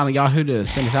 do you have a final Yahoo to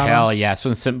send us out? Hell yeah.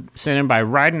 So sent in by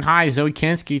Riding High, Zoe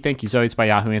Kinski. Thank you, Zoe. It's by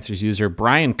Yahoo Answers user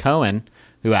Brian Cohen,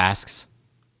 who asks,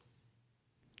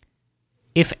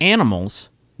 if animals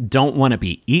don't want to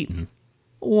be eaten,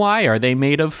 why are they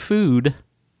made of food?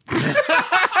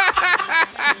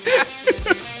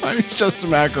 I'm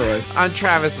Justin McElroy. I'm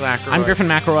Travis McElroy. I'm Griffin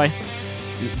McElroy.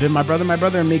 Been my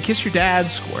brother, and me. Kiss your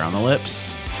dad square on the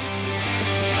lips.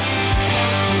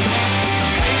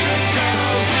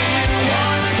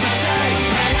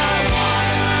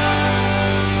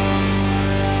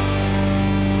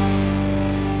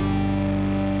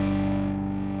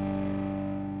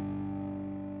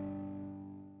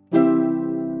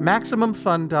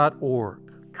 MaximumFun.org.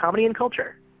 Comedy and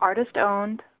culture. Artist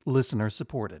owned. Listener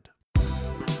supported.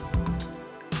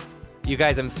 You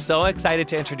guys, I'm so excited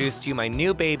to introduce to you my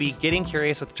new baby, Getting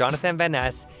Curious with Jonathan Van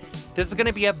Ness. This is going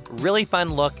to be a really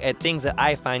fun look at things that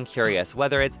I find curious,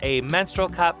 whether it's a menstrual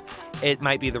cup, it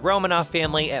might be the Romanov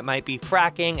family, it might be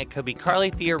fracking, it could be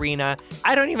Carly Fiorina.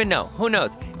 I don't even know. Who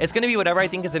knows? It's going to be whatever I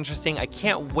think is interesting. I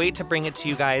can't wait to bring it to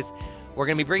you guys. We're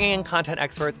going to be bringing in content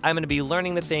experts. I'm going to be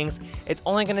learning the things. It's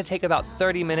only going to take about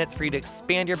 30 minutes for you to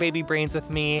expand your baby brains with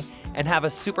me and have a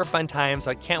super fun time. So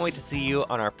I can't wait to see you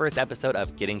on our first episode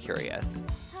of Getting Curious.